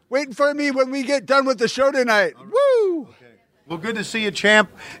 women waiting for me when we get done with the show tonight. Woo! Okay. Well, good to see you, champ.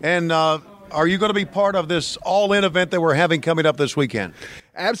 And are you going to be part of this all-in event that we're having coming up this weekend?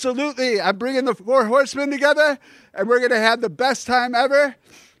 Absolutely. I'm bringing the 4 horsemen together, and we're going to have the best time ever.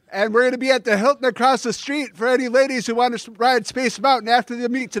 And we're going to be at the Hilton across the street for any ladies who want to ride Space Mountain after the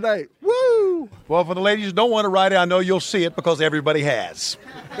meet tonight. Woo! Well, for the ladies who don't want to ride it, I know you'll see it because everybody has.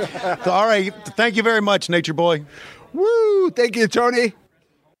 So, all right. Thank you very much, Nature Boy. Woo! Thank you, Tony.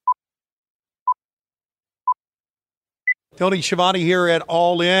 Tony Schiavone here at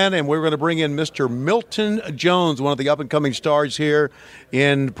All In, and we're going to bring in Mr. Milton Jones, one of the up-and-coming stars here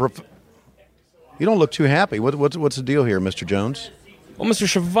in... You don't look too happy. What's the deal here, Mr. Jones? Well, Mr.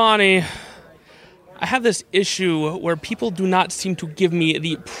 Schiavone, I have this issue where people do not seem to give me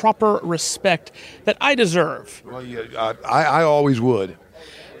the proper respect that I deserve. Well, I always would.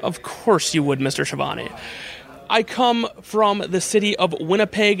 Of course you would, Mr. Schiavone. I come from the city of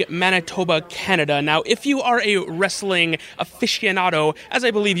Winnipeg, Manitoba, Canada. Now, if you are a wrestling aficionado, as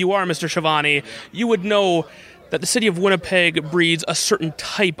I believe you are, Mr. Schiavone, you would know that the city of Winnipeg breeds a certain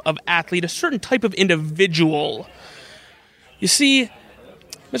type of athlete, a certain type of individual. You see,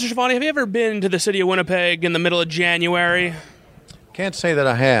 Mr. Schiavone, have you ever been to the city of Winnipeg in the middle of January? Can't say that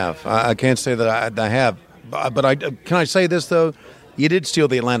I have. I can't say that I have. But can I say this, though? You did steal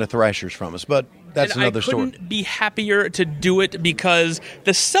the Atlanta Thrashers from us, but that's another story. I couldn't be happier to do it because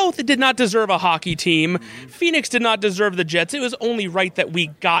the South did not deserve a hockey team. Phoenix did not deserve the Jets. It was only right that we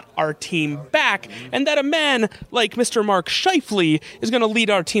got our team back and that a man like Mr. Mark Scheifele is going to lead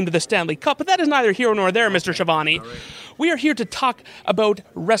our team to the Stanley Cup. But that is neither here nor there, Mr. Schiavone. Right. We are here to talk about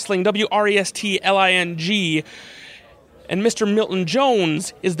wrestling, WRESTLING. And Mr. Milton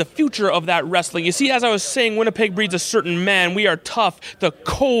Jones is the future of that wrestling. You see, as I was saying, Winnipeg breeds a certain man. We are tough. The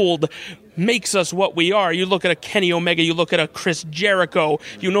cold makes us what we are. You look at a Kenny Omega, you look at a Chris Jericho,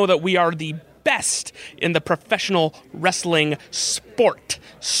 you know that we are the best in the professional wrestling sport,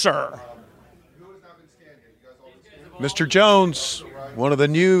 sir. Mr. Jones, one of the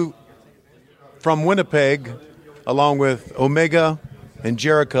new from Winnipeg, along with Omega and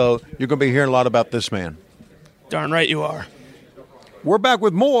Jericho, you're going to be hearing a lot about this man. Darn right you are. We're back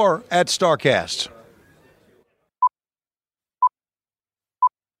with more at Starrcast.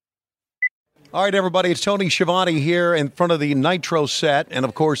 All right, everybody, it's Tony Schiavone here in front of the Nitro set, and,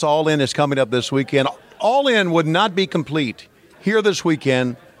 of course, All In is coming up this weekend. All In would not be complete here this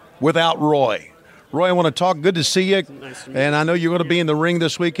weekend without Roy. Roy, I want to talk. Good to see you. Nice to meet and I know you're going to be in the ring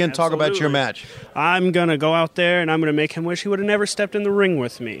this weekend. Absolutely. Talk about your match. I'm going to go out there, and I'm going to make him wish he would have never stepped in the ring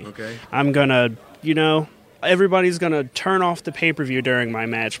with me. Okay. I'm going to, everybody's going to turn off the pay-per-view during my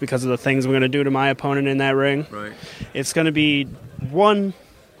match because of the things I'm going to do to my opponent in that ring. Right. It's going to be one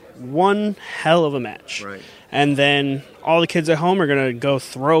hell of a match. Right. And then all the kids at home are going to go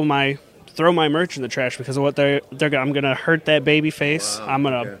throw my merch in the trash because of what I'm going to hurt that baby face. Wow. I'm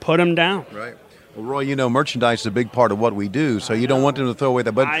going to put him down. Right. Well, Roy, merchandise is a big part of what we do, so you don't want them to throw away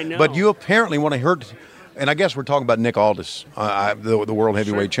that. But you apparently want to hurt, and I guess we're talking about Nick Aldis, the world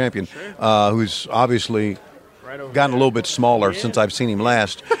heavyweight champion, who's obviously gotten a little bit smaller since I've seen him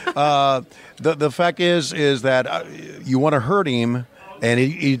last. The fact is that you want to hurt him, and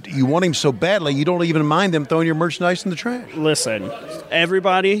you want him so badly, you don't even mind them throwing your merchandise in the trash. Listen,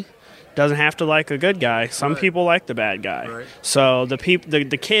 everybody doesn't have to like a good guy. Some people like the bad guy. Right. So the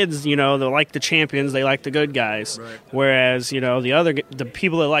kids, they like the champions. They like the good guys. Right. Whereas the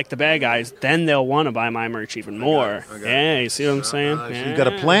people that like the bad guys, then they'll want to buy my merch even more. Yeah, you see what I'm saying? So you got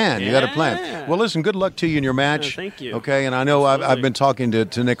a plan. You got a plan. Well, listen. Good luck to you in your match. Thank you. Okay, and I know I've been talking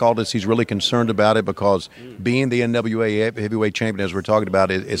to Nick Aldis. He's really concerned about it because being the NWA heavyweight champion, as we're talking about,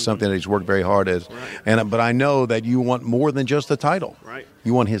 is something that he's worked very hard at. Right. But I know that you want more than just the title. Right.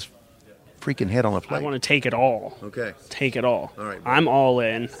 You want his freaking head on a plate. I want to take it all. Okay. Take it all. All right. I'm all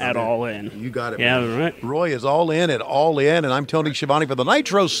in at All In. You got it. Yeah, man. right. Roy is all in at All In, and I'm Tony Schiavone for the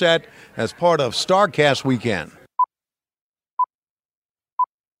Nitro set as part of Starrcast Weekend.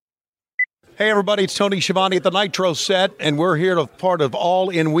 Hey, everybody, it's Tony Schiavone at the Nitro set, and we're here to part of All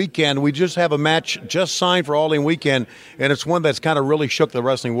In Weekend. We just have a match just signed for All In Weekend, and it's one that's kind of really shook the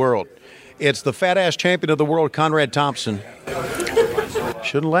wrestling world. It's the fat-ass champion of the world, Conrad Thompson.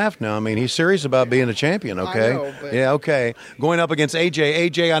 shouldn't laugh now. I mean, he's serious about being a champion, okay? I know, but... Yeah, okay. Going up against AJ.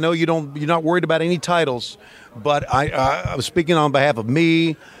 AJ, I know you're not worried about any titles, but I was speaking on behalf of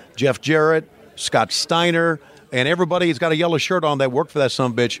me, Jeff Jarrett, Scott Steiner, and everybody who's got a yellow shirt on that worked for that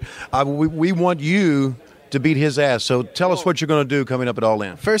sumbitch. We want you to beat his ass. So tell us what you're going to do coming up at All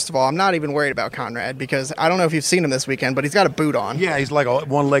In. First of all, I'm not even worried about Conrad because I don't know if you've seen him this weekend, but he's got a boot on. Yeah, he's like a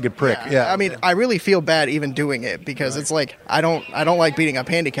one-legged prick. Yeah. I mean, I really feel bad even doing it because it's like I don't like beating up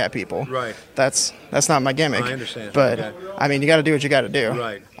handicapped people. Right. That's not my gimmick. I understand. But Okay. I mean, you got to do what you got to do.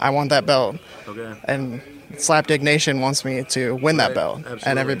 Right. I want that belt. Okay. And Slapdick Nation wants me to win that belt. Absolutely.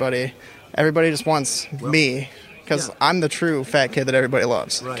 And everybody just wants me because I'm the true fat kid that everybody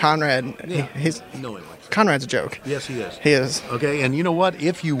loves. Right. Conrad, Yeah. no one likes Conrad's a joke. Yes, he is. He is. Okay, and you know what?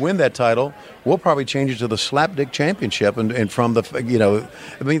 If you win that title, we'll probably change it to the Slapdick Championship, and from the,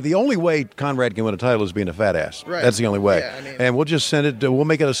 I mean, the only way Conrad can win a title is being a fat ass. Right. That's the only way. Yeah, I mean, and we'll just send it. We'll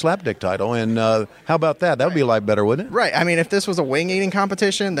make it a Slapdick title, and how about that? That would be a lot better, wouldn't it? Right. I mean, if this was a wing eating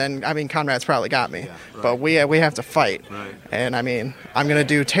competition, then I mean, Conrad's probably got me. But we have to fight. Right. And I mean, I'm gonna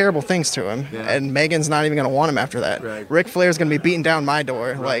do terrible things to him, Yeah. and Megan's not even gonna want him after that. Right. Ric Flair's gonna be beating down my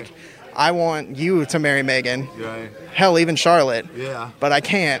door. Like, I want you to marry Megan. Right. Hell, even Charlotte. Yeah. But I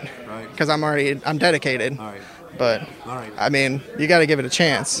can't Right. because I'm dedicated. All right. But All right. I mean, you got to give it a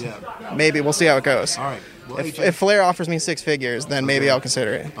chance. Yeah. Maybe we'll see how it goes. All right. Well, If Flair offers me 6 figures, then maybe I'll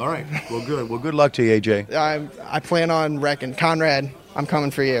consider it. All right. Well, good. Well, good luck to you, AJ. I plan on wrecking Conrad. I'm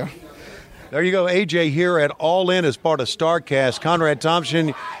coming for you. There you go, AJ here at All In as part of Starrcast. Conrad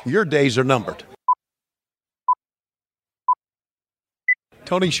Thompson, your days are numbered.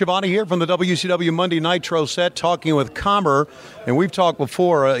 Tony Schiavone here from the WCW Monday Nitro set, talking with Comer. And we've talked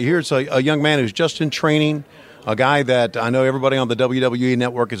before. Here's a young man who's just in training, a guy that I know everybody on the WWE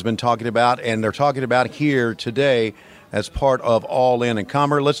Network has been talking about, and they're talking about here today as part of All In. And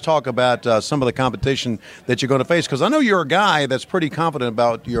Comer, let's talk about some of the competition that you're going to face, because I know you're a guy that's pretty confident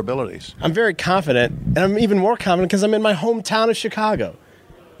about your abilities. I'm very confident, and I'm even more confident because I'm in my hometown of Chicago.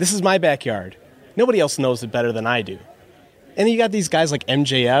 This is my backyard. Nobody else knows it better than I do. And you got these guys like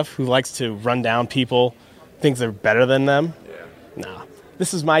MJF who likes to run down people, thinks they're better than them. Yeah. Nah.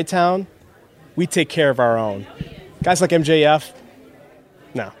 This is my town. We take care of our own. Guys like MJF,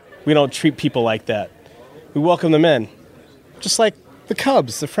 no. We don't treat people like that. We welcome them in. Just like the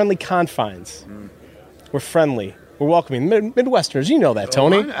Cubs, the friendly confines. We're friendly. We're welcoming. Midwesterners, you know that,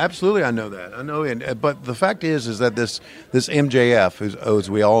 Tony. Absolutely, I know that. I know, but the fact is that this MJF, who's, as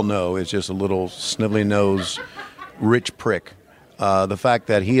we all know, is just a little snivelly nose, rich prick. The fact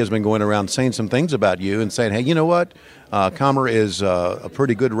that he has been going around saying some things about you and saying, hey, you know what? Comer is a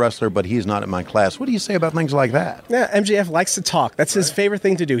pretty good wrestler, but he's not in my class. What do you say about things like that? Yeah, MJF likes to talk. That's his favorite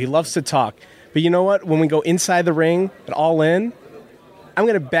thing to do. He loves to talk. But you know what? When we go inside the ring and All In, I'm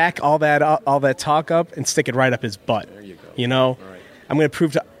going to back all that talk up and stick it right up his butt. There you go. You know? Right. I'm going to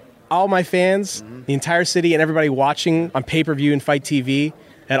prove to all my fans, the entire city, and everybody watching on pay-per-view and Fight TV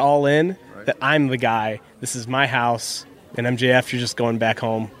at All In that I'm the guy. This is my house. And MJF, you're just going back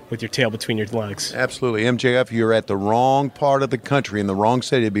home with your tail between your legs. Absolutely. MJF, you're at the wrong part of the country, in the wrong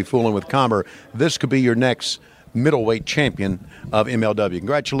city to be fooling with Comer. This could be your next middleweight champion of MLW.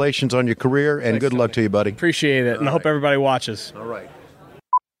 Congratulations on your career, and good luck to you, buddy. Appreciate it, and I hope everybody watches. All right.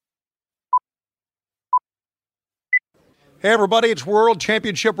 Hey, everybody, it's World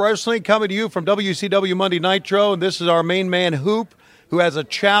Championship Wrestling coming to you from WCW Monday Nitro, and this is our main man, Hoop, who has a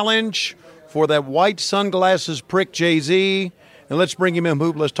challenge for that white sunglasses prick, Jay-Z. And let's bring him in,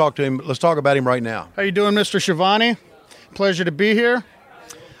 Hoop. Let's talk to him. Let's talk about him right now. How you doing, Mr. Schiavone? Pleasure to be here.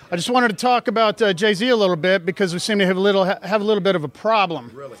 I just wanted to talk about Jay-Z a little bit because we seem to have a little bit of a problem.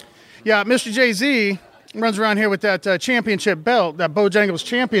 Really? Yeah, Mr. Jay-Z runs around here with that championship belt, that Bojangles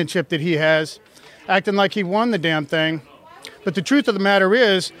championship that he has, acting like he won the damn thing. But the truth of the matter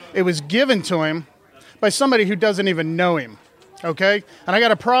is, it was given to him by somebody who doesn't even know him, okay? And I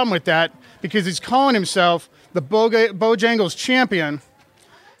got a problem with that because he's calling himself the Bojangles champion,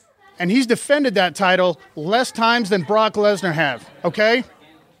 and he's defended that title less times than Brock Lesnar have, okay?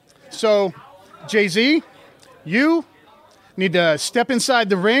 So, Jay-Z, you need to step inside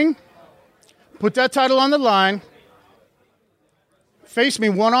the ring, put that title on the line, face me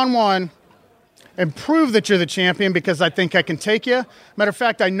one-on-one, and prove that you're the champion because I think I can take you. Matter of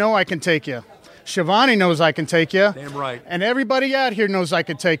fact, I know I can take you. Schiavone knows I can take you. Damn right. And everybody out here knows I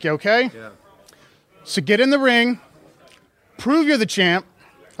can take you, okay? Yeah. So get in the ring, prove you're the champ,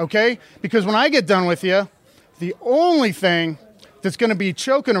 okay? Because when I get done with you, the only thing that's going to be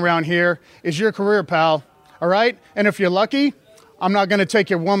choking around here is your career, pal, all right? And if you're lucky, I'm not going to take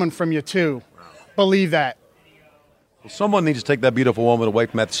your woman from you, too. Wow. Believe that. Someone needs to take that beautiful woman away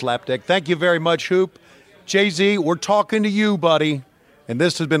from that slapdick. Thank you very much, Hoop. Jay-Z, we're talking to you, buddy. And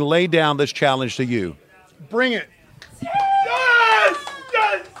this has been laid down, this challenge to you. Bring it. Yes!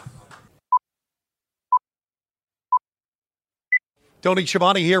 Yes! Tony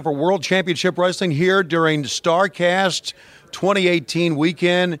Schiavone here for World Championship Wrestling here during Starrcast 2018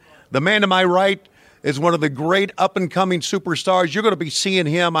 weekend. The man to my right is one of the great up-and-coming superstars. You're going to be seeing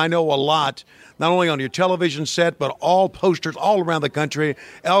him, I know, a lot, not only on your television set, but all posters all around the country.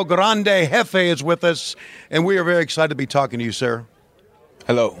 El Grande Jefe is with us, and we are very excited to be talking to you, sir.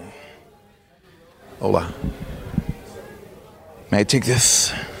 Hello. Hola. May I take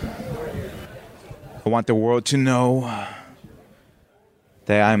this? I want the world to know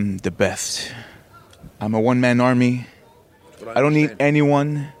that I'm the best. I'm a one-man army. I don't need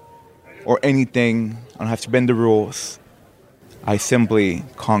anyone or anything. I don't have to bend the rules. I simply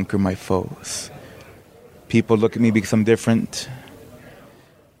conquer my foes. People look at me because I'm different.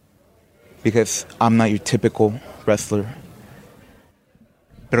 Because I'm not your typical wrestler.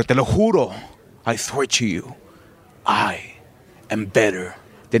 Pero te lo juro, I swear to you, I am better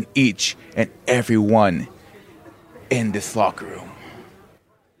than each and every one in this locker room.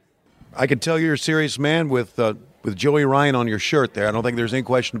 I can tell you're a serious man with Joey Ryan on your shirt there. I don't think there's any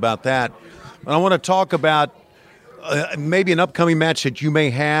question about that. But I want to talk about maybe an upcoming match that you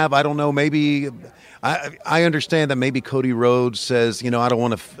may have. I don't know, maybe I understand that maybe Cody Rhodes says, I don't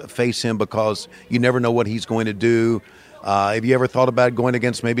want to face him because you never know what he's going to do. Have you ever thought about going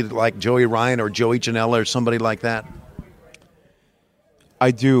against maybe like Joey Ryan or Joey Janela or somebody like that? I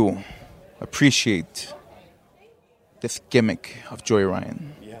do appreciate this gimmick of Joey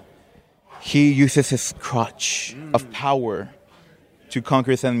Ryan. He uses his crutch of power to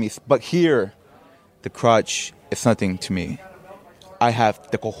conquer his enemies. But here, the crutch is nothing to me. I have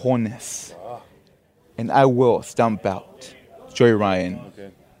the cojones. And I will stomp out Joey Ryan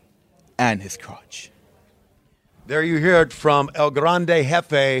and his crutch. There you hear it from El Grande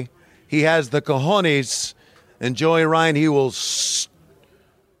Jefe. He has the cojones. And Joey Ryan, he will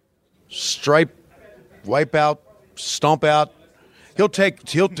stripe, wipe out, stomp out. He'll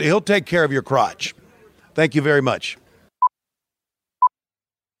take care of your crotch. Thank you very much.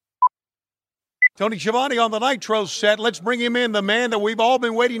 Tony Schiavone on the Nitro set. Let's bring him in, the man that we've all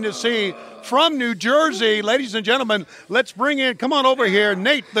been waiting to see from New Jersey. Ladies and gentlemen, let's bring in, come on over here,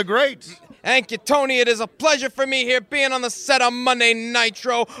 Nate the Great. Thank you, Tony. It is a pleasure for me here being on the set of Monday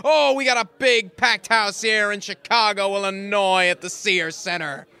Nitro. Oh, we got a big packed house here in Chicago, Illinois at the Sears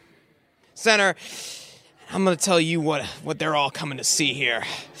Center. I'm going to tell you what they're all coming to see here.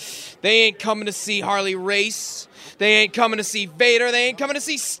 They ain't coming to see Harley race. They ain't coming to see Vader. They ain't coming to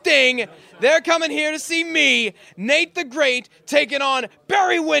see Sting. They're coming here to see me, Nate the Great, taking on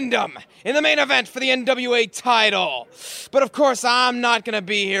Barry Windham in the main event for the NWA title. But of course, I'm not going to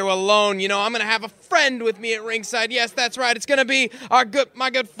be here alone. I'm going to have a friend with me at ringside. Yes, that's right. It's going to be my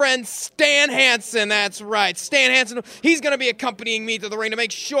good friend Stan Hansen. That's right. Stan Hansen, he's going to be accompanying me to the ring to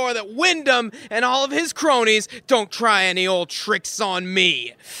make sure that Windham and all of his cronies don't try any old tricks on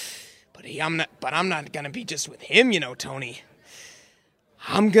me. I'm not going to be just with him, Tony.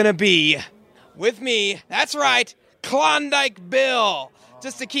 I'm going to be with me, that's right, Klondike Bill,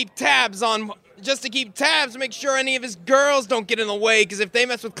 just to keep tabs to make sure any of his girls don't get in the way, because if they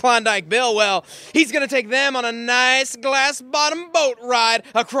mess with Klondike Bill, well, he's going to take them on a nice glass-bottom boat ride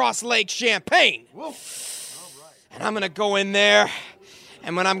across Lake Champlain. And I'm going to go in there,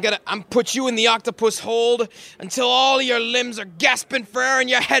 and when I'm put you in the octopus hold until all your limbs are gasping for air and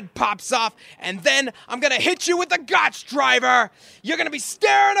your head pops off, and then I'm gonna hit you with the Gotch driver. You're gonna be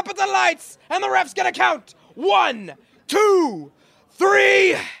staring up at the lights, and the ref's gonna count 1, 2,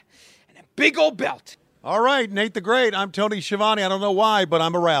 3, and a big old belt. All right, Nate the Great. I'm Tony Schiavone. I don't know why, but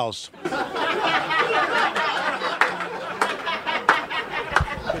I'm aroused. Good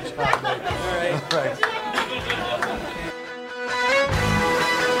job, Nate. All right.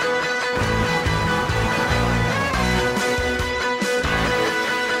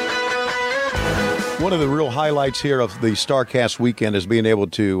 One of the real highlights here of the Starrcast weekend is being able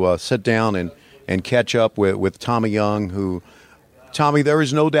to sit down and catch up with Tommy Young, who, Tommy, there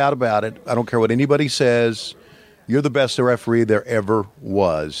is no doubt about it. I don't care what anybody says. You're the best referee there ever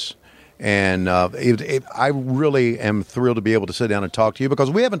was. And I really am thrilled to be able to sit down and talk to you because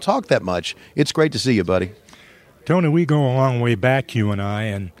we haven't talked that much. It's great to see you, buddy. Tony, we go a long way back, you and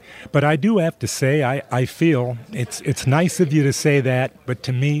I, but I do have to say, I feel it's nice of you to say that, but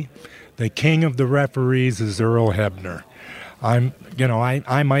to me, the king of the referees is Earl Hebner.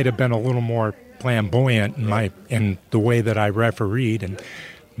 I might have been a little more flamboyant in the way that I refereed,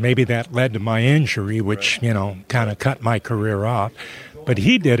 maybe that led to my injury, which, kind of cut my career off. But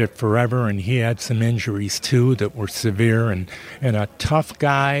he did it forever, and he had some injuries, too, that were severe, and a tough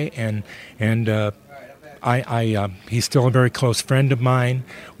guy, and he's still a very close friend of mine.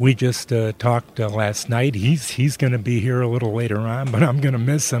 We just talked last night. He's going to be here a little later on, but I'm going to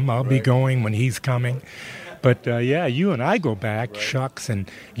miss him. I'll be going when he's coming. But yeah, you and I go back, shucks, and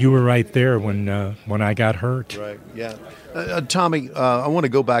you were right there when I got hurt. Right. Yeah. Tommy, I want to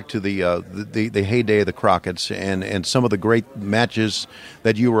go back to the heyday of the Crockett's and some of the great matches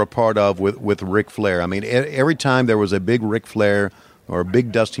that you were a part of with Ric Flair. I mean, every time there was a big Ric Flair or a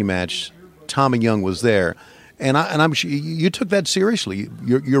big Dusty match, Tommy Young was there, and I'm sure you took that seriously.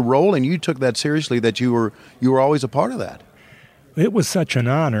 Your role, and you took that seriously. That you were always a part of that. It was such an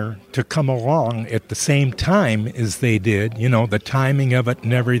honor to come along at the same time as they did. The timing of it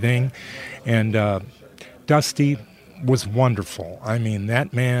and everything, and Dusty was wonderful. I mean,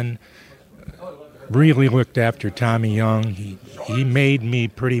 that man really looked after Tommy Young. He made me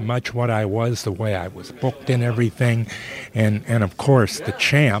pretty much what I was, the way I was booked and everything. And of course, the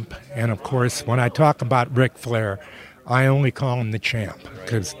champ. And of course, when I talk about Ric Flair, I only call him the champ,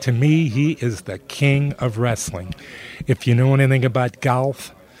 because to me, he is the king of wrestling. If you know anything about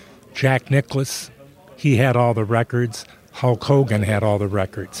golf, Jack Nicklaus, he had all the records. Hulk Hogan had all the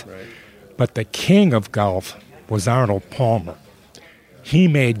records. Right. But the king of golf was Arnold Palmer. He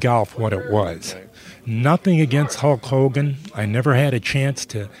made golf what it was. Right. Nothing against Hulk Hogan. I never had a chance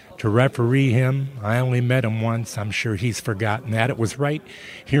to referee him. I only met him once. I'm sure he's forgotten that. It was right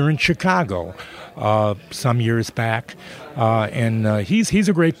here in Chicago some years back. And he's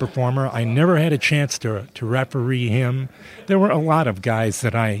a great performer. I never had a chance to referee him. There were a lot of guys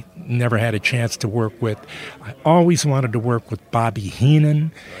that I never had a chance to work with. I always wanted to work with Bobby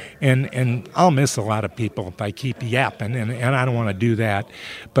Heenan. And I'll miss a lot of people if I keep yapping, and I don't want to do that.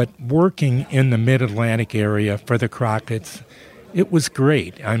 But working in the Mid-Atlantic area for the Crockett's, it was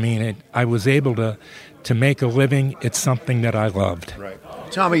great. I mean, I was able to make a living. It's something that I loved. Right.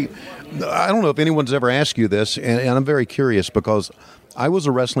 Tommy, I don't know if anyone's ever asked you this, and I'm very curious because I was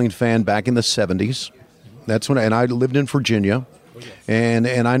a wrestling fan back in the 70s. That's when, and I lived in Virginia, and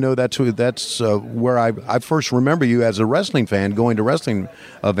I know that's where I first remember you as a wrestling fan, going to wrestling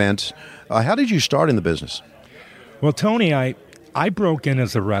events. How did you start in the business? Well, Tony, I broke in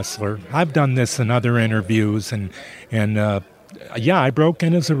as a wrestler. I've done this in other interviews, and I broke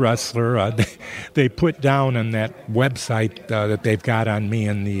in as a wrestler. They put down on that website that they've got on me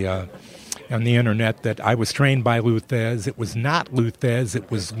on the internet that I was trained by Lou Thez. It was not Lou Thez. It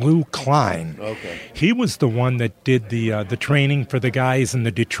was Lou Klein. Okay. He was the one that did the training for the guys in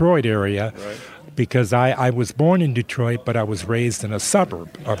the Detroit area. Right. Because I was born in Detroit, but I was raised in a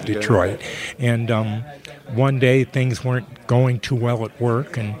suburb of Detroit. And one day things weren't going too well at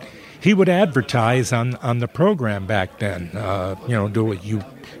work, and he would advertise on the program back then. Do it.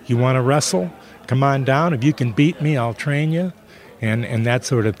 You want to wrestle? Come on down. If you can beat me, I'll train you, and that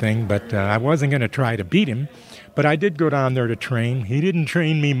sort of thing. But I wasn't going to try to beat him. But I did go down there to train. He didn't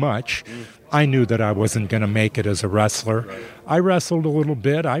train me much. I knew that I wasn't going to make it as a wrestler. Right. I wrestled a little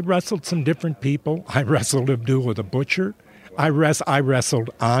bit. I wrestled some different people. I wrestled Abdullah the Butcher. I wrestled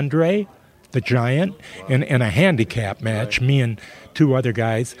Andre the Giant in a handicap match, right. Me and two other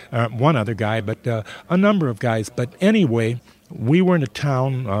guys, one other guy, but a number of guys. But anyway, we were in a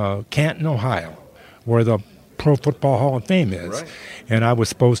town, Canton, Ohio, where the Pro Football Hall of Fame is. Right. And I was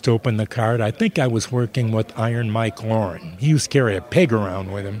supposed to open the card. I think I was working with Iron Mike Lauren. He used to carry a peg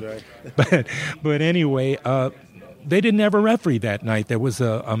around with him. Right. But anyway, they didn't have a referee that night. There was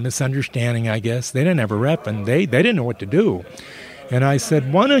a misunderstanding, I guess. They didn't have a ref, and they didn't know what to do. And I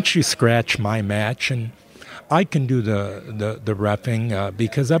said, why don't you scratch my match, and I can do the reffing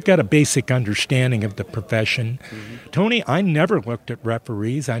because I've got a basic understanding of the profession. Mm-hmm. Tony, I never looked at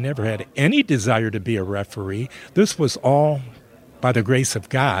referees. I never had any desire to be a referee. This was all by the grace of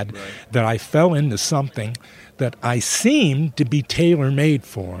God, right. That I fell into something that I seemed to be tailor-made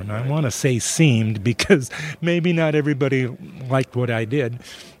for. And I want to say seemed because maybe not everybody liked what I did.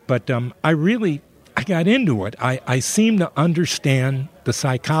 But I got into it. I seemed to understand the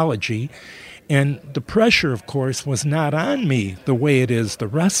psychology. And the pressure, of course, was not on me the way it is the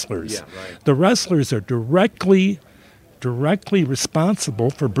wrestlers. Yeah, right. The wrestlers are directly responsible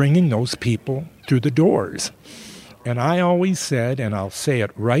for bringing those people through the doors. And I always said, and I'll say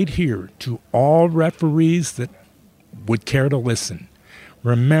it right here to all referees that would care to listen,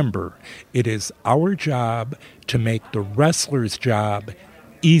 remember, it is our job to make the wrestler's job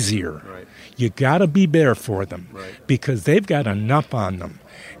easier. Right. You got to be there for them because they've got enough on them.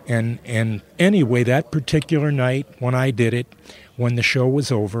 And anyway, that particular night when I did it, when the show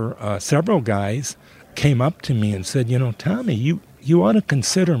was over, several guys came up to me and said, Tommy, you ought to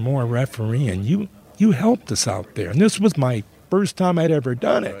consider more refereeing. You helped us out there. And this was my first time I'd ever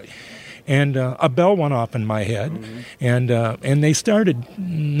done it. Right. And a bell went off in my head, and they started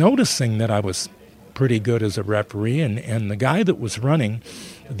noticing that I was pretty good as a referee. And the guy that was running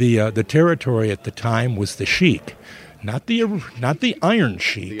the territory at the time was the Sheik. Not the Iron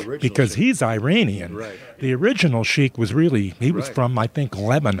Sheik, because he's Iranian. Right. The original Sheik was he was from, I think,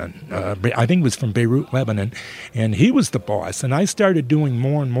 Lebanon. I think he was from Beirut, Lebanon. And he was the boss. And I started doing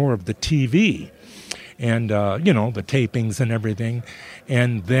more and more of the TV and, the tapings and everything.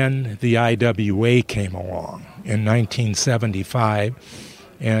 And then the IWA came along in 1975.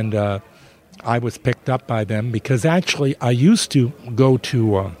 And I was picked up by them because actually I used to go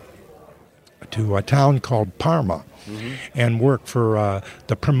to a town called Parma. And worked for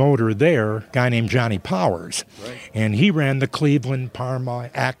the promoter there, a guy named Johnny Powers. Right. And he ran the Cleveland, Parma,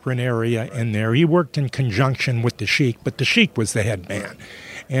 Akron area in there. He worked in conjunction with the Sheik, but the Sheik was the head man.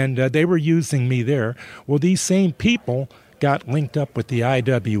 And they were using me there. Well, these same people got linked up with the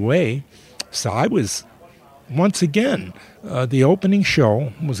IWA, so I was, once again, the opening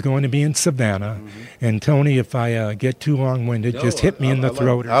show was going to be in Savannah. And Tony, if I get too long-winded, just hit me in the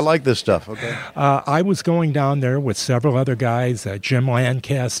throat. I like this stuff. Okay. I was going down there with several other guys, Jim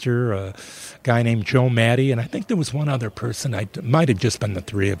Lancaster, a guy named Joe Maddie, and I think there was one other person. It might have just been the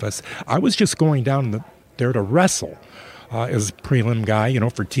three of us. I was just going down there to wrestle as a prelim guy,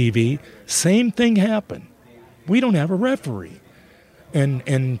 for TV. Same thing happened. We don't have a referee.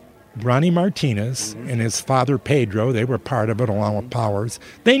 And Ronnie Martinez and his father Pedro, they were part of it along with Powers.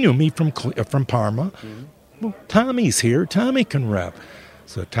 They knew me from Parma. Well, Tommy's here. Tommy can ref.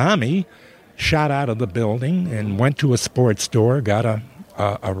 So Tommy shot out of the building and went to a sports store, got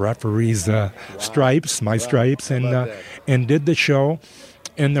a referee's stripes, my stripes, and did the show.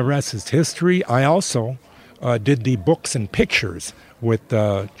 And the rest is history. I also did the books and pictures with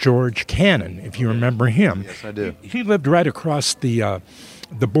George Cannon, if you remember him. Yes, I do. He lived right across the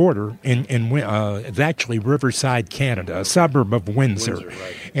border in it's actually Riverside, Canada, a suburb of Windsor.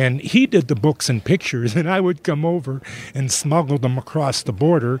 Right. And he did the books and pictures, and I would come over and smuggle them across the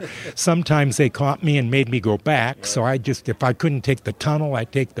border. Sometimes they caught me and made me go back, right. So if I couldn't take the tunnel,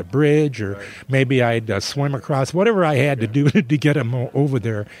 I'd take the bridge, or maybe I'd swim across, whatever I had to do to get them over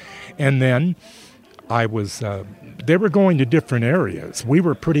there. And then I was, they were going to different areas. We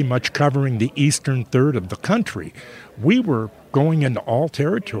were pretty much covering the eastern third of the country. We were going into all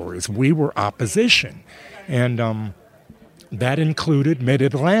territories. We were opposition. And that included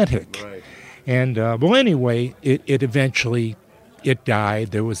Mid-Atlantic. Right. And, anyway, it eventually, it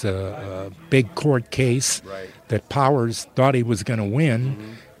died. There was a big court case that Powers thought he was going to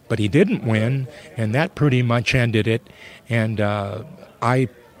win, but he didn't win, and that pretty much ended it. And I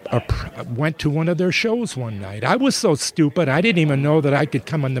went to one of their shows one night. I was so stupid, I didn't even know that I could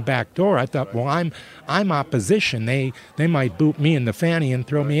come in the back door. I thought, well, I'm opposition. They might boot me in the fanny and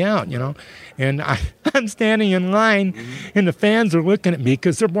throw me out, And I'm standing in line, and the fans are looking at me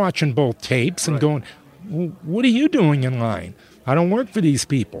because they're watching both tapes and going, well, what are you doing in line? I don't work for these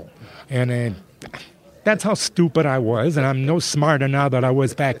people. And that's how stupid I was, and I'm no smarter now than I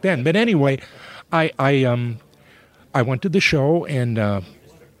was back then. But anyway, I went to the show and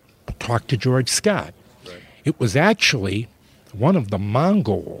talked to George Scott. Right. It was actually one of the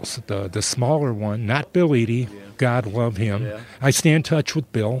Mongols, the smaller one, not Bill Eadie. Yeah. God love him. Yeah. I stay in touch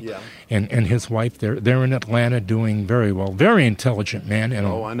with Bill and his wife. They're in Atlanta doing very well. Very intelligent man. And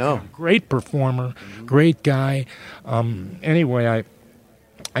I know. Great performer, great guy. Anyway,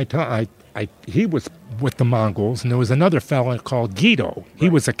 he was with the Mongols, and there was another fella called Guido. He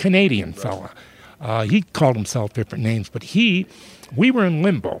was a Canadian fella. He called himself different names, but we were in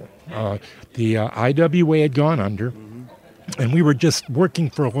limbo. The IWA had gone under, and we were just working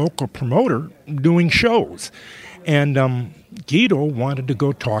for a local promoter doing shows. And Guido wanted to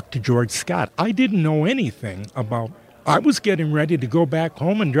go talk to George Scott. I didn't know anything about. I was getting ready to go back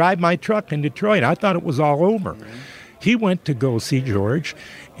home and drive my truck in Detroit. I thought it was all over. He went to go see George,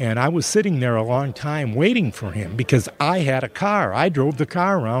 and I was sitting there a long time waiting for him because I had a car. I drove the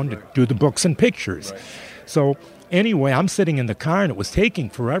car around to do the books and pictures. So anyway, I'm sitting in the car, and it was taking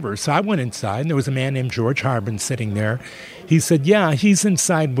forever. So I went inside, and there was a man named George Harbin sitting there. He said, yeah, he's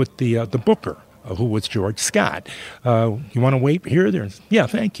inside with the booker, who was George Scott. You want to wait here? Yeah,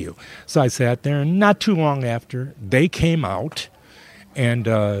 thank you. So I sat there, and not too long after, they came out, and,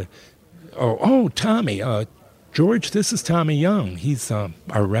 Tommy, George, this is Tommy Young. He's our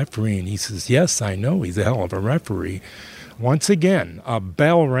referee. And he says, yes, I know. He's a hell of a referee. Once again, a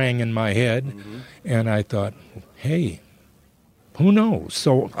bell rang in my head, and I thought, hey, who knows?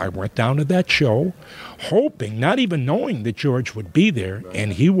 So I went down to that show, hoping, not even knowing that George would be there,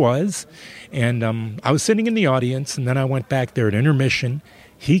 and he was. And I was sitting in the audience, and then I went back there at intermission.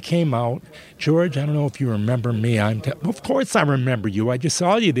 He came out. George, I don't know if you remember me. Of course I remember you. I just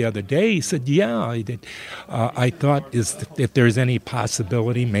saw you the other day. He said, yeah, I did. I thought if there's any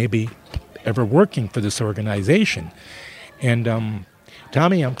possibility, maybe ever working for this organization. And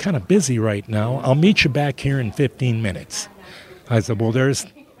Tommy, I'm kind of busy right now. I'll meet you back here in 15 minutes. I said, well, there's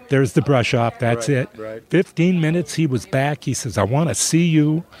the brush off. That's it. Right. 15 minutes, he was back. He says, I want to see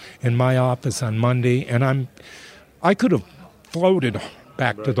you in my office on Monday. And I could have floated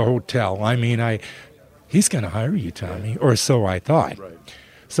back to the hotel. I mean, he's going to hire you, Tommy, or so I thought. Right.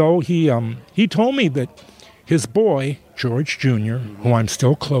 So he told me that his boy, George Jr., who I'm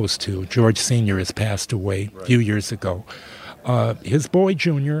still close to, George Sr. has passed away a few years ago. His boy,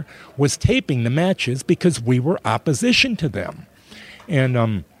 Jr., was taping the matches because we were opposition to them.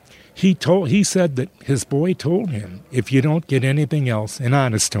 And he said that his boy told him, if you don't get anything else, and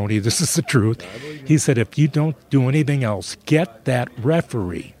honest, Tony, this is the truth, he said, if you don't do anything else, get that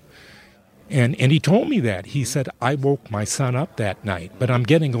referee. And he told me that. He said, I woke my son up that night, but I'm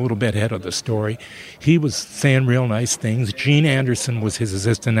getting a little bit ahead of the story. He was saying real nice things. Gene Anderson was his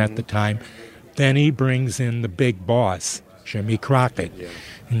assistant at the time. Then he brings in the big boss, Jimmy Crockett. Yeah.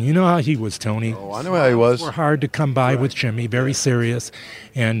 And you know how he was, Tony. Oh, I know how he was. Were hard to come by with Jimmy, very serious.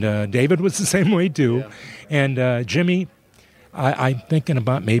 And David was the same way, too. Yeah. And Jimmy, I'm thinking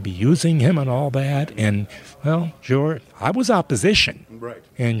about maybe using him and all that. And, well, George, I was opposition. Right.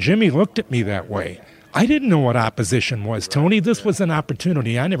 And Jimmy looked at me that way. I didn't know what opposition was, Tony. This was an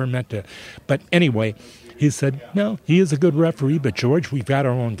opportunity. I never meant to. But anyway, he said, no, he is a good referee, but George, we've got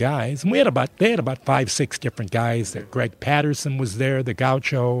our own guys. And they had about 5-6 different guys. Greg Patterson was there, the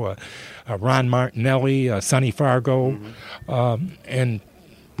Gaucho, Ron Martinelli, Sonny Fargo. And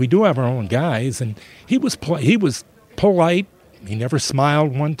we do have our own guys. And he was polite. He never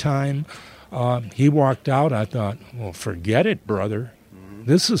smiled one time. He walked out. I thought, well, forget it, brother.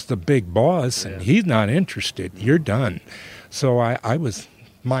 This is the big boss, and he's not interested. You're done. So I was...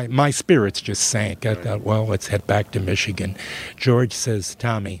 My spirits just sank. I thought, well, let's head back to Michigan. George says,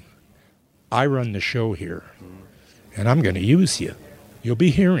 Tommy, I run the show here, and I'm going to use you. You'll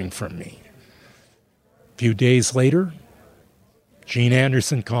be hearing from me. A few days later, Gene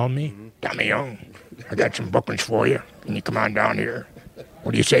Anderson called me. Tommy Young, I got some bookings for you. Can you come on down here?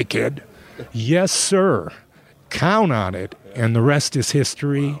 What do you say, kid? Yes, sir. Count on it, and the rest is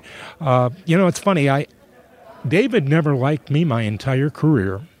history. It's funny. David never liked me my entire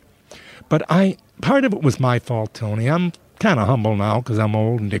career, but part of it was my fault, Tony. I'm kind of humble now because I'm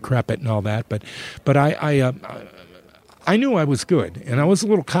old and decrepit and all that, but I knew I was good, and I was a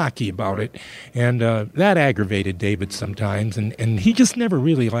little cocky about it, and that aggravated David sometimes, and he just never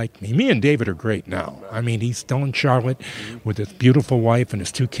really liked me. Me and David are great now. I mean, he's still in Charlotte with his beautiful wife and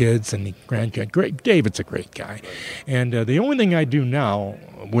his 2 kids and the grandkids. Great, David's a great guy. And the only thing I do now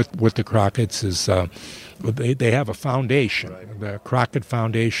with the Crockett's is... They have a foundation, the Crockett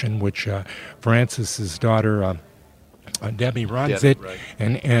Foundation, which Francis's daughter Debbie runs it,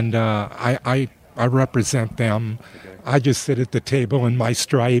 and I represent them. I just sit at the table in my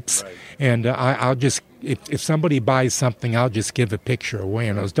stripes, and I'll just if somebody buys something, I'll just give a picture away,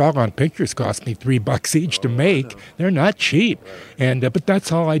 and those doggone pictures cost me $3 each to make. They're not cheap, and but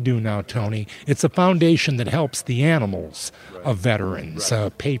that's all I do now, Tony. It's a foundation that helps the animals of veterans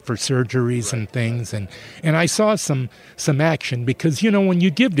pay for surgeries and things, and I saw some action because when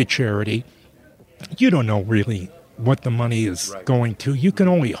you give to charity, you don't know really what the money is going to. You can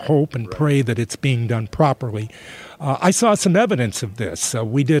only hope and pray that it's being done properly. I saw some evidence of this.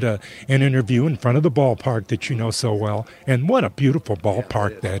 We did an interview in front of the ballpark that you know so well, and what a beautiful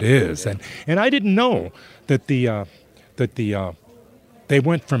ballpark that is. And I didn't know that they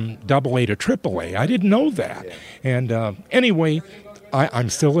went from AA to AAA. I didn't know that. And anyway, I'm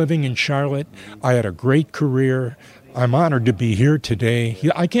still living in Charlotte. I had a great career. I'm honored to be here today.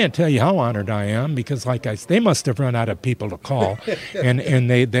 I can't tell you how honored I am because, like I said, they must have run out of people to call, and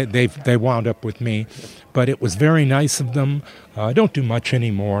they wound up with me. But it was very nice of them. I don't do much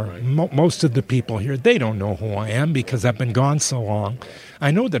anymore. Most of the people here, they don't know who I am because I've been gone so long.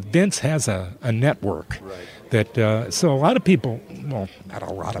 I know that Vince has a network that so a lot of people, well, not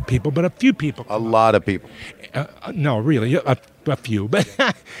a lot of people, but a few people. A lot of people. No, really, a few,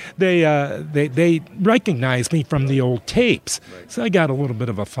 but they recognize me from the old tapes. Right. So I got a little bit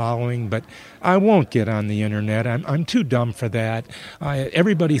of a following, but I won't get on the internet. I'm too dumb for that.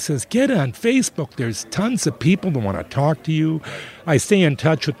 Everybody says, get on Facebook. There's tons of people that want to talk to you. I stay in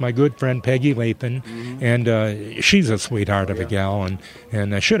touch with my good friend Peggy Lathan, and she's a sweetheart of a gal,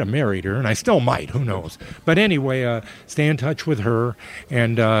 and I should have married her, and I still might, who knows. But anyway, stay in touch with her,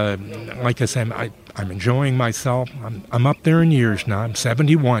 and like I said, I'm enjoying myself. I'm up there in years now. I'm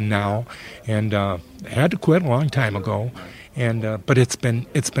 71 now, and I had to quit a long time ago. And but it's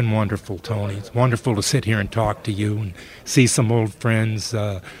been wonderful, Tony. It's wonderful to sit here and talk to you and see some old friends,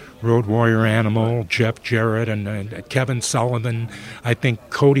 Road Warrior Animal, Jeff Jarrett, and Kevin Sullivan. I think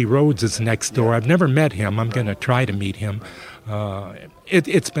Cody Rhodes is next door. I've never met him. I'm going to try to meet him.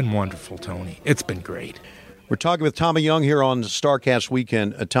 It's been wonderful, Tony. It's been great. We're talking with Tommy Young here on Starrcast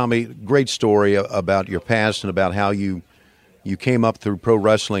Weekend. Tommy, great story about your past and about how you came up through pro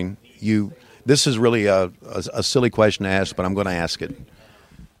wrestling. This is really a silly question to ask, but I'm going to ask it.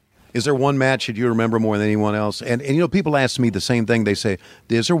 Is there one match that you remember more than anyone else? And people ask me the same thing. They say,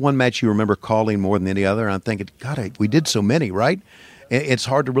 is there one match you remember calling more than any other? And I'm thinking, God, we did so many, right? It's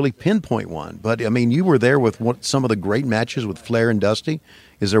hard to really pinpoint one. But, I mean, you were there with some of the great matches with Flair and Dusty.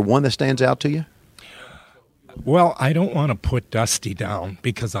 Is there one that stands out to you? Well, I don't want to put Dusty down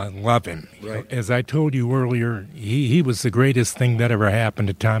because I love him. Right. As I told you earlier, he was the greatest thing that ever happened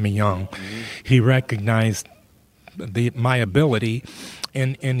to Tommy Young. Mm-hmm. He recognized my ability,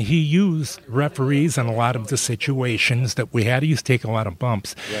 and he used referees in a lot of the situations that we had. He used to take a lot of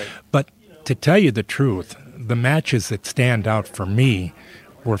bumps. Right. But to tell you the truth, the matches that stand out for me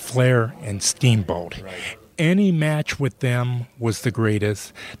were Flair and Steamboat. Right. Any match with them was the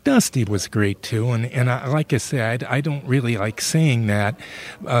greatest. Dusty was great too, and like I said, I don't really like saying that,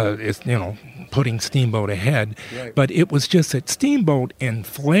 putting Steamboat ahead. Right. But it was just that Steamboat and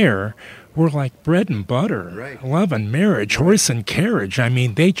Flair were like bread and butter, right. Love and marriage, horse and carriage. I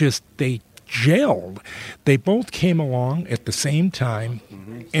mean, they gelled. They both came along at the same time,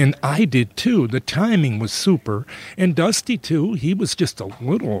 and I did too. The timing was super. And Dusty too, he was just a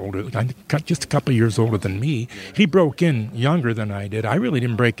little older, just a couple years older than me. He broke in younger than I did. I really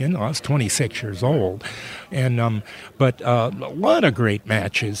didn't break in. I was 26 years old. And but a lot of great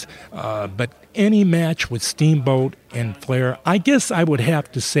matches. But any match with Steamboat and Flair, I guess I would have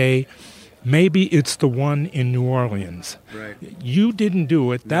to say maybe it's the one in New Orleans. Right. You didn't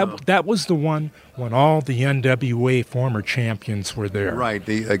do it. That was the one when all the NWA former champions were there. Right.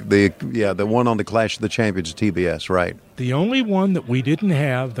 The one on the Clash of the Champions, TBS. Right. The only one that we didn't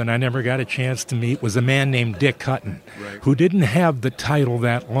have that I never got a chance to meet was a man named Dick Hutton, right. Who didn't have the title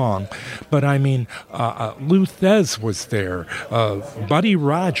that long. But I mean, Lou Thez was there, Buddy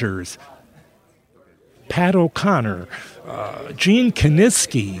Rogers, Pat O'Connor, Gene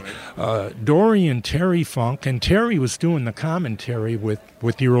Kiniski, Dorian Terry Funk, and Terry was doing the commentary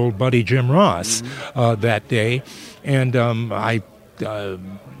with your old buddy Jim Ross that day, and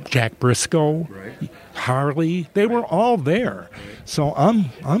Jack Briscoe, right. Harley, they were all there. Right. So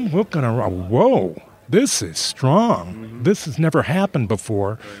I'm looking around. Whoa. This is strong. Mm-hmm. This has never happened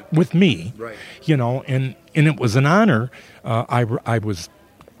before with me, right. And it was an honor.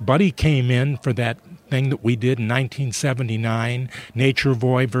 Buddy came in for that thing that we did in 1979, Nature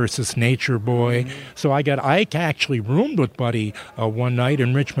Boy versus Nature Boy. Mm-hmm. So I actually roomed with Buddy one night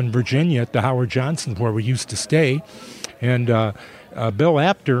in Richmond, Virginia at the Howard Johnson's where we used to stay. And Bill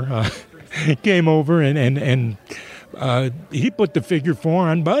Apter came over and he put the figure 4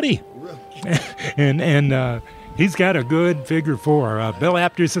 on Buddy. and he's got a good figure 4. Bill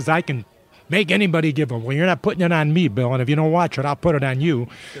Apter says, I can make anybody give them. Well, you're not putting it on me, Bill, and if you don't watch it, I'll put it on you.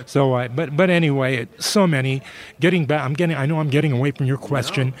 So, but anyway, so many. Getting back, I know I'm getting away from your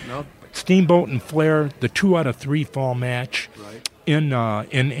question. No. Steamboat and Flair, the 2 out of 3 fall match, right. in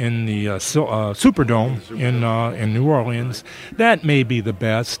the Superdome in New Orleans. That may be the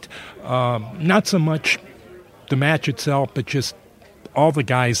best. Not so much the match itself, but just all the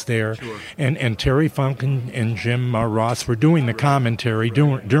guys there, sure. and Terry Funk and Jim Ross were doing the commentary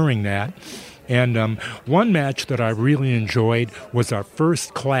during that. And one match that I really enjoyed was our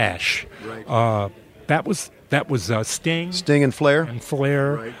first clash. Right. That was Sting and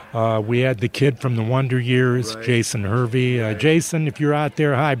Flair. Right. We had the kid from the Wonder Years, right. Jason Hervey. Right. Jason, if you're out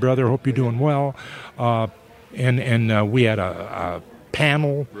there, hi brother, hope you're doing well. And we had a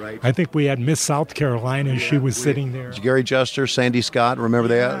panel. Right. I think we had Miss South Carolina. She was sitting there. Gary Juster, Sandy Scott. Remember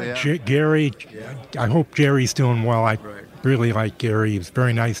that? Yeah. Gary. Yeah. I hope Jerry's doing well. I really like Gary. He was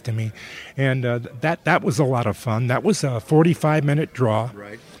very nice to me, and that was a lot of fun. That was a 45-minute draw.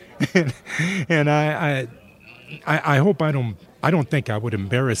 Right. and I hope I don't I don't think I would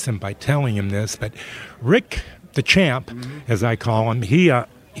embarrass him by telling him this, but Rick, the champ, as I call him, he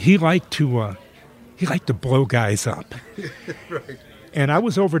liked to blow guys up. Right. And I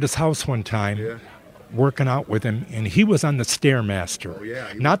was over at his house one time working out with him, and he was on the Stairmaster. Oh,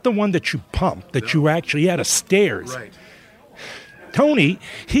 yeah, Not the one that you pump, that you actually had a stairs. Right. Tony,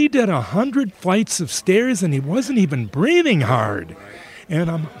 he did 100 flights of stairs, and he wasn't even breathing hard.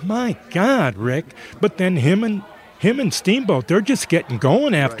 And my God, Rick. But then him and Steamboat, they're just getting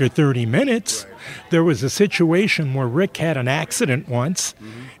going after 30 minutes. There was a situation where Rick had an accident once,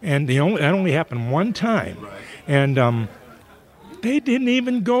 and that only happened one time. And they didn't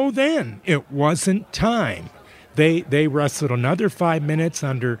even go then. It wasn't time. They wrestled another 5 minutes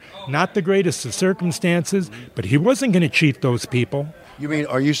under not the greatest of circumstances, but he wasn't going to cheat those people.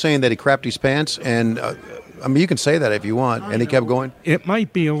 Are you saying that he crapped his pants? And you can say that if you want. And he kept going. It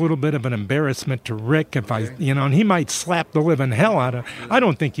might be a little bit of an embarrassment to Rick if and he might slap the living hell out of. I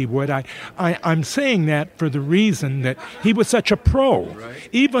don't think he would. I'm saying that for the reason that he was such a pro,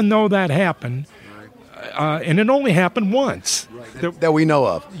 even though that happened. And it only happened once. That we know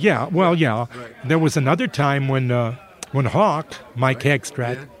of. Yeah, well, yeah. There was another time when Hawk, Mike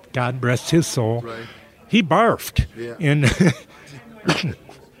Hegstrat, God rest his soul, he barfed. And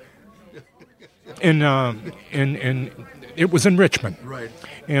it was in Richmond. Right.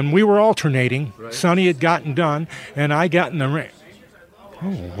 And we were alternating. Sonny had gotten done, and I got in the ring.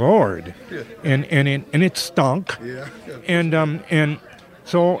 Oh, Lord. And it stunk. Yeah. And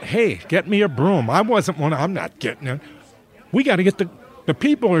so, hey, get me a broom. I'm not getting it. We got to get the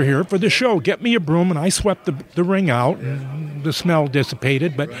people are here for the show. Get me a broom, and I swept the ring out, and the smell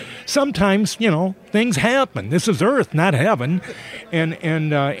dissipated. But sometimes, things happen. This is Earth, not heaven. And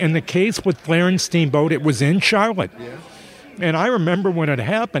in the case with Flair and Steamboat, it was in Charlotte. And I remember when it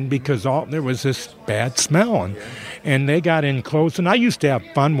happened because there was this bad smell, and they got in close. And I used to have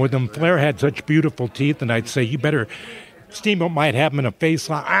fun with them. Flair had such beautiful teeth, and I'd say, you better. Steamboat might have him in a face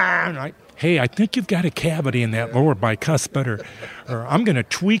lock. Hey, I think you've got a cavity in that lower bicuspid, or I'm going to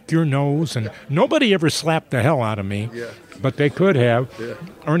tweak your nose. And nobody ever slapped the hell out of me, but they could have. Yeah.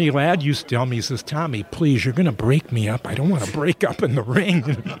 Ernie Ladd used to tell me, he says, Tommy, please, you're going to break me up. I don't want to break up in the ring.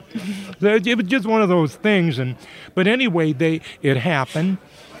 It was just one of those things. But anyway, it happened,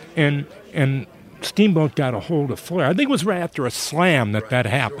 and Steamboat got a hold of Flair. I think it was right after a slam that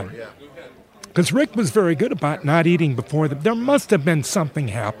happened. Sure, because Rick was very good about not eating before there must have been something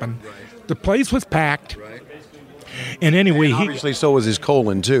happen. The place was packed. And anyway, obviously so was his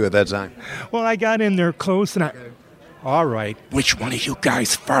colon, too, at that time. Well, I got in there close, and all right, which one of you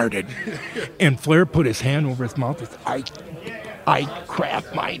guys farted? And Flair put his hand over his mouth and said, I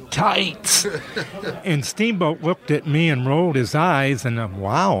crapped my tights. And Steamboat looked at me and rolled his eyes, and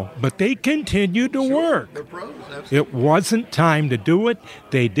wow. But they continued to work. It wasn't time to do it.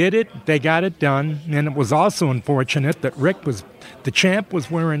 They did it. They got it done. And it was also unfortunate that the champ was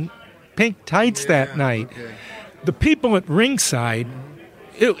wearing pink tights that night. Okay. The people at ringside,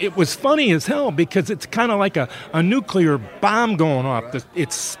 it was funny as hell because it's kind of like a nuclear bomb going off.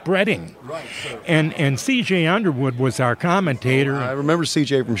 It's spreading. Right. And C.J. Underwood was our commentator. I remember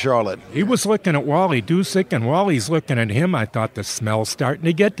C.J. from Charlotte. He was looking at Wally Dusick, and Wally's looking at him. I thought the smell's starting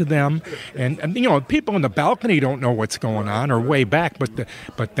to get to them. And people in the balcony don't know what's going on or way back,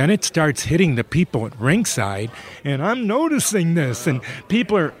 but then it starts hitting the people at ringside. And I'm noticing this, and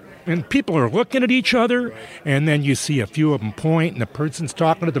people are looking at each other, and then you see a few of them point, and the person's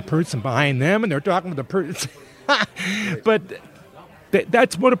talking to the person behind them, and they're talking to the person. But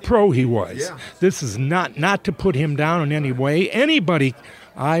that's what a pro he was. Yeah. This is not to put him down in any way. Anybody,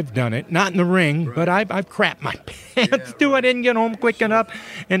 I've done it, not in the ring, but I've crapped my pants. I didn't get home quick enough,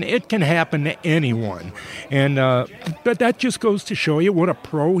 and it can happen to anyone. And but that just goes to show you what a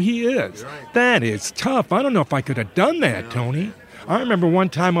pro he is. Right. That is tough. I don't know if I could have done that, Tony. I remember one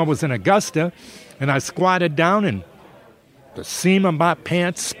time I was in Augusta, and I squatted down, and the seam of my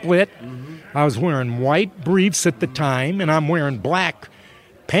pants split. Mm-hmm. I was wearing white briefs at the time, and I'm wearing black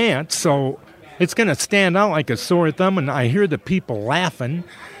pants, so it's going to stand out like a sore thumb. And I hear the people laughing,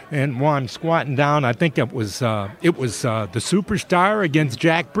 and while I'm squatting down, I think it was the Superstar against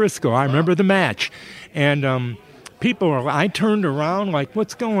Jack Briscoe. I remember the match, and I turned around like,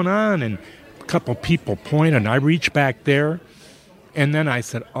 what's going on? And a couple people pointed, and I reached back there. And then I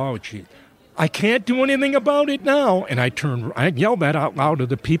said, oh, gee, I can't do anything about it now. And I yelled that out loud to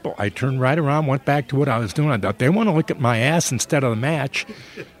the people. I turned right around, went back to what I was doing. I thought, they want to look at my ass instead of the match.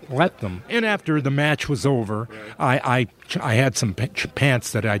 Let them. And after the match was over, I had some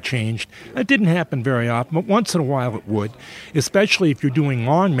pants that I changed. That didn't happen very often, but once in a while it would, especially if you're doing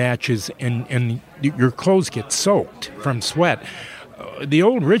long matches and your clothes get soaked from sweat. The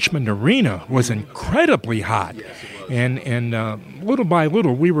old Richmond Arena was incredibly hot, and little by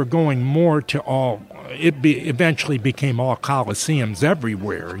little we were going more to all. Eventually became all coliseums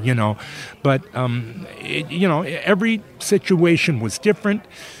everywhere, But every situation was different.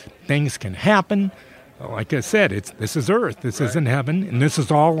 Things can happen. Like I said, this is Earth. This isn't heaven, and this is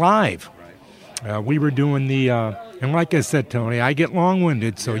all live. We were doing and like I said, Tony, I get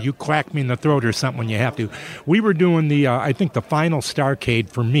long-winded, so you quack me in the throat or something when you have to. We were doing I think the final Starrcade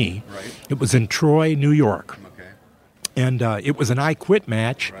for me. Right. It was in Troy, New York. Okay. And it was an I Quit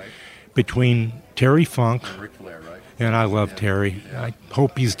match between Terry Funk. And I love Terry. I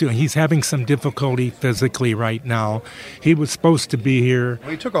hope he's having some difficulty physically right now. He was supposed to be here.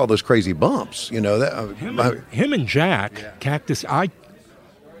 Well, he took all those crazy bumps, Him and Jack, Cactus,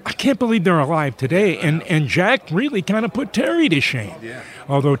 I can't believe they're alive today. And Jack really kind of put Terry to shame. Yeah.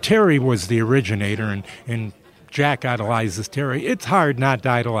 Although Terry was the originator and Jack idolizes Terry. It's hard not to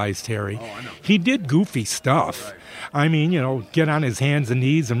idolize Terry. Oh, I know. He did goofy stuff. Right. I mean, get on his hands and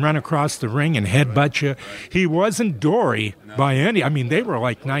knees and run across the ring and headbutt you. Right. He wasn't Dory by any. I mean, they were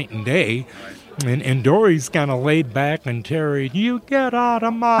like night and day. Right. And Dory's kind of laid back, and Terry, you get out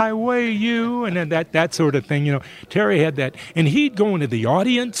of my way, you, and then that sort of thing. Terry had that, and he'd go into the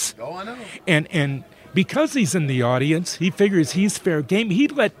audience. Oh, I know. And because he's in the audience, he figures he's fair game.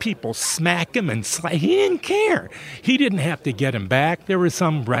 He'd let people smack him and slap. He didn't care. He didn't have to get him back. There were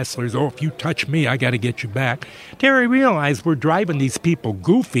some wrestlers, if you touch me, I got to get you back. Terry realized we're driving these people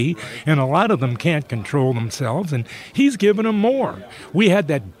goofy, and a lot of them can't control themselves, and he's giving them more. We had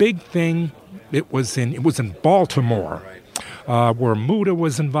that big thing. It was in Baltimore, where Muda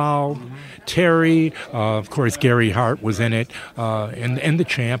was involved. Terry, of course, Gary Hart was in it, and the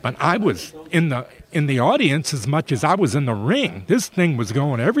champ, and I was in the audience as much as I was in the ring. This thing was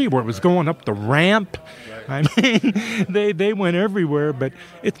going everywhere. It was going up the ramp. I mean, they went everywhere, but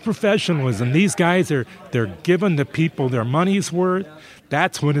it's professionalism. These guys they're giving the people their money's worth.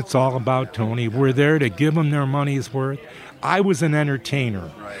 That's what it's all about, Tony. We're there to give them their money's worth. I was an entertainer.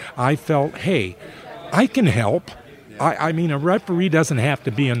 I felt, hey, I can help. I mean, a referee doesn't have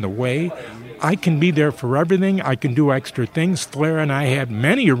to be in the way. I can be there for everything. I can do extra things. Flair and I had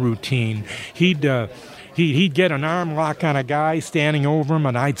many a routine. He'd get an arm lock on a guy standing over him,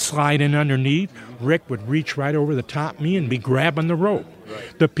 and I'd slide in underneath. Rick would reach right over the top of me and be grabbing the rope.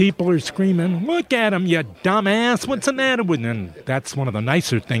 Right. The people are screaming, look at him, you dumbass, what's the matter with him? And that's one of the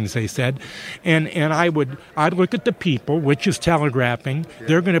nicer things they said. And I'd look at the people, which is telegraphing. Yeah.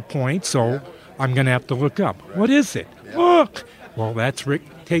 They're going to point, so I'm going to have to look up. What is it? Yeah. Look. Well, that's Rick.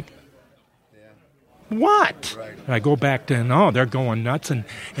 Take. Yeah. What? Right. I go back to, they're going nuts. And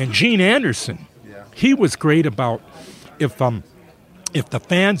Gene Anderson, he was great about if the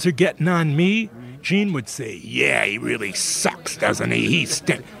fans are getting on me, Gene would say, yeah, he really sucks, doesn't he? He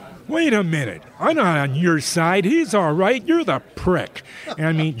stinks. Wait a minute. I'm not on your side. He's all right. You're the prick. And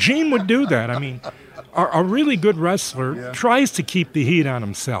I mean, Gene would do that. I mean, a really good wrestler tries to keep the heat on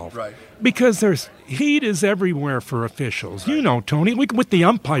himself. Right. Because heat is everywhere for officials. Right. Tony, look what the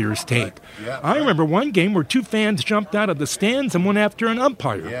umpires take. Right. Yeah, I remember one game where two fans jumped out of the stands and went after an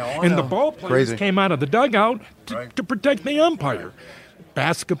umpire. Yeah, and the ball players came out of the dugout to protect the umpire.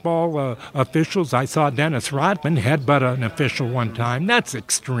 Basketball officials, I saw Dennis Rodman headbutt an official one time. That's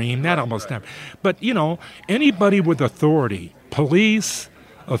extreme. That almost happened. But, anybody with authority, police,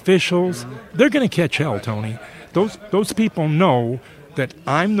 officials, they're going to catch hell, Tony. Those people know that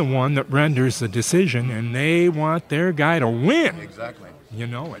I'm the one that renders the decision, and they want their guy to win. Exactly. You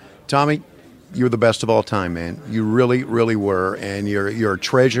know it. Tommy, you're the best of all time, man. You really, really were, and you're a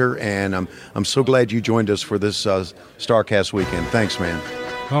treasure, and I'm so glad you joined us for this Starrcast weekend. Thanks, man.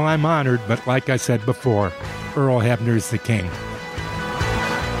 Well, I'm honored, but like I said before, Earl Hebner's the king.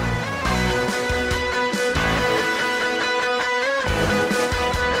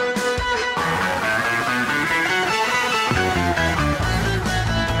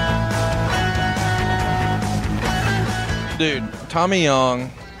 Dude, Tommy Young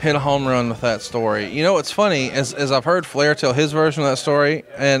hit a home run with that story. You know what's funny, as I've heard Flair tell his version of that story,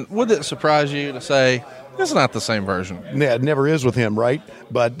 and would it surprise you to say it's not the same version? Yeah, it never is with him, right?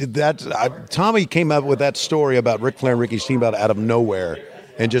 But Tommy came up with that story about Ric Flair and Ricky Steamboat out of nowhere.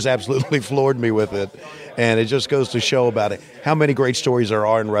 and just absolutely floored me with it. And it just goes to show about it, how many great stories there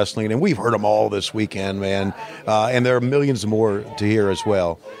are in wrestling. And we've heard them all this weekend, man. And there are millions more to hear as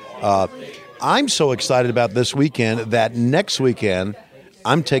well. I'm so excited about this weekend that next weekend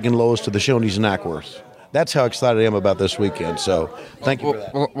I'm taking Lois to the Shoney's in Ackworth. That's how excited I am about this weekend. So thank you for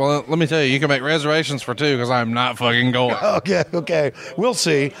that. Well, let me tell you, you can make reservations for 2 because I'm not fucking going. Okay. We'll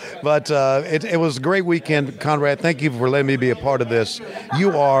see. But it was a great weekend, Conrad. Thank you for letting me be a part of this.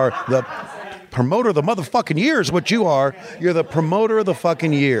 You are the promoter of the motherfucking year is what you are. You're the promoter of the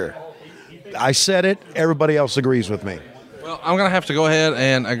fucking year. I said it. Everybody else agrees with me. Well, I'm going to have to go ahead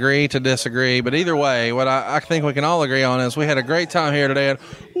and agree to disagree. But either way, what I think we can all agree on is we had a great time here today. And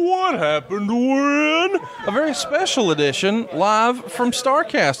what happened when? A very special edition live from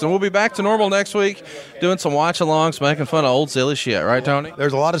Starrcast. And we'll be back to normal next week doing some watch-alongs, making fun of old silly shit. Right, Tony?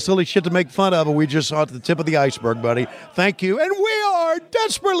 There's a lot of silly shit to make fun of, and we just saw at the tip of the iceberg, buddy. Thank you. And we are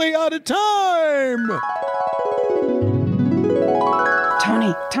desperately out of time.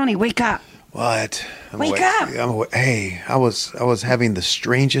 Tony, wake up. What? Wake up. Hey, I was having the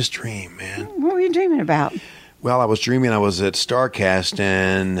strangest dream, man. What were you dreaming about? Well, I was dreaming I was at Starrcast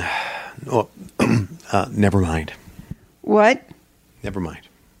and... never mind. What? Never mind.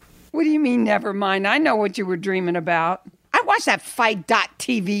 What do you mean, never mind? I know what you were dreaming about. I watched that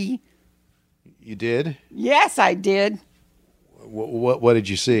Fight.tv. You did? Yes, I did. What did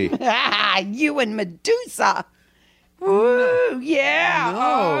you see? You and Medusa. Ooh, yeah. No.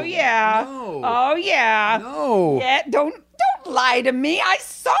 Oh, yeah. No. Oh, yeah. No. Yeah, don't lie to me. I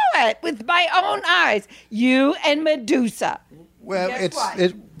saw it with my own eyes. You and Medusa. Well,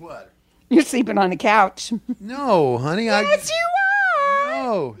 Guess what? You're sleeping on the couch. No, honey. Yes, you are.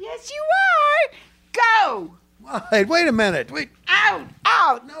 No. Yes, you are. Go. Wait a minute. Wait.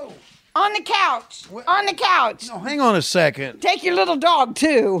 Out. No. On the couch. On the couch. No, hang on a second. Take your little dog,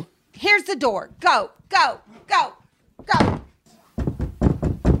 too. Here's the door. Go.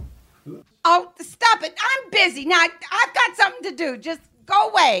 Oh, stop it. I'm busy. Now, I've got something to do. Just go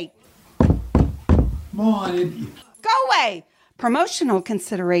away. Come on. Go away. Promotional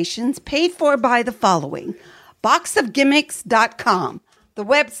considerations paid for by the following. Boxofgimmicks.com, the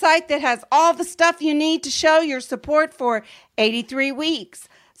website that has all the stuff you need to show your support for 83 weeks.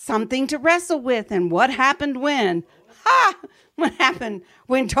 Something to wrestle with and what happened when. What happened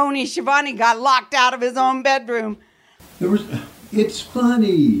when Tony Schiavone got locked out of his own bedroom. It's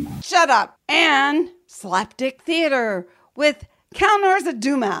funny. Shut up. And Slapdick Theater with Kalnarza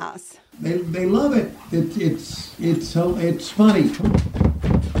Dumas. They love it. It's funny.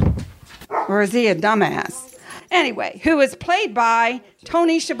 Or is he a dumbass? Anyway, who is played by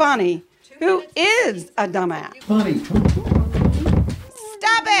Tony Schiavone, who is a dumbass. Funny. Stop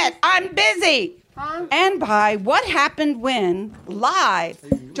it! I'm busy. And by What Happened When live.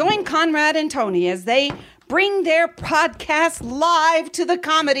 Join Conrad and Tony as they bring their podcast live to the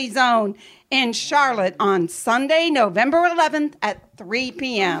Comedy Zone in Charlotte on Sunday, November 11th at 3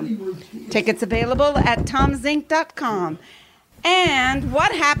 p.m. Tickets available at tomzink.com. And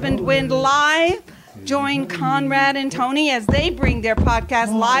What Happened When live. Join Conrad and Tony as they bring their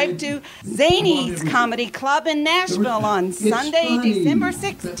podcast live to Zany's Comedy Club in Nashville on Sunday, December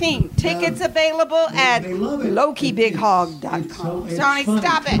 16th. Tickets available at lowkeybighog.com. Tony,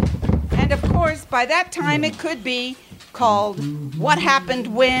 stop it. And of course, by that time, it could be called What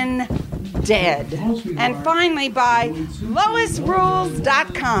Happened When Dead. And finally, by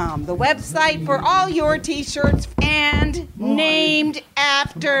LoisRules.com, the website for all your t-shirts and named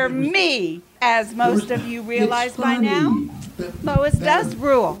after me. As most of you realize by now, Lois does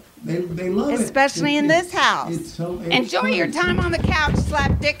rule, especially in this house. Enjoy your time on the couch,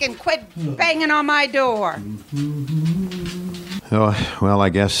 Slapdick, and quit banging on my door. Oh, well, I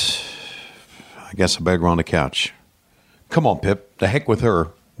guess I better go on the couch. Come on, Pip. The heck with her.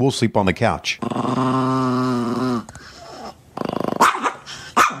 We'll sleep on the couch.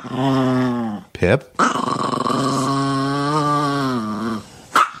 Pip?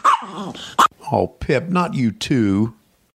 Oh, Pip, not you too.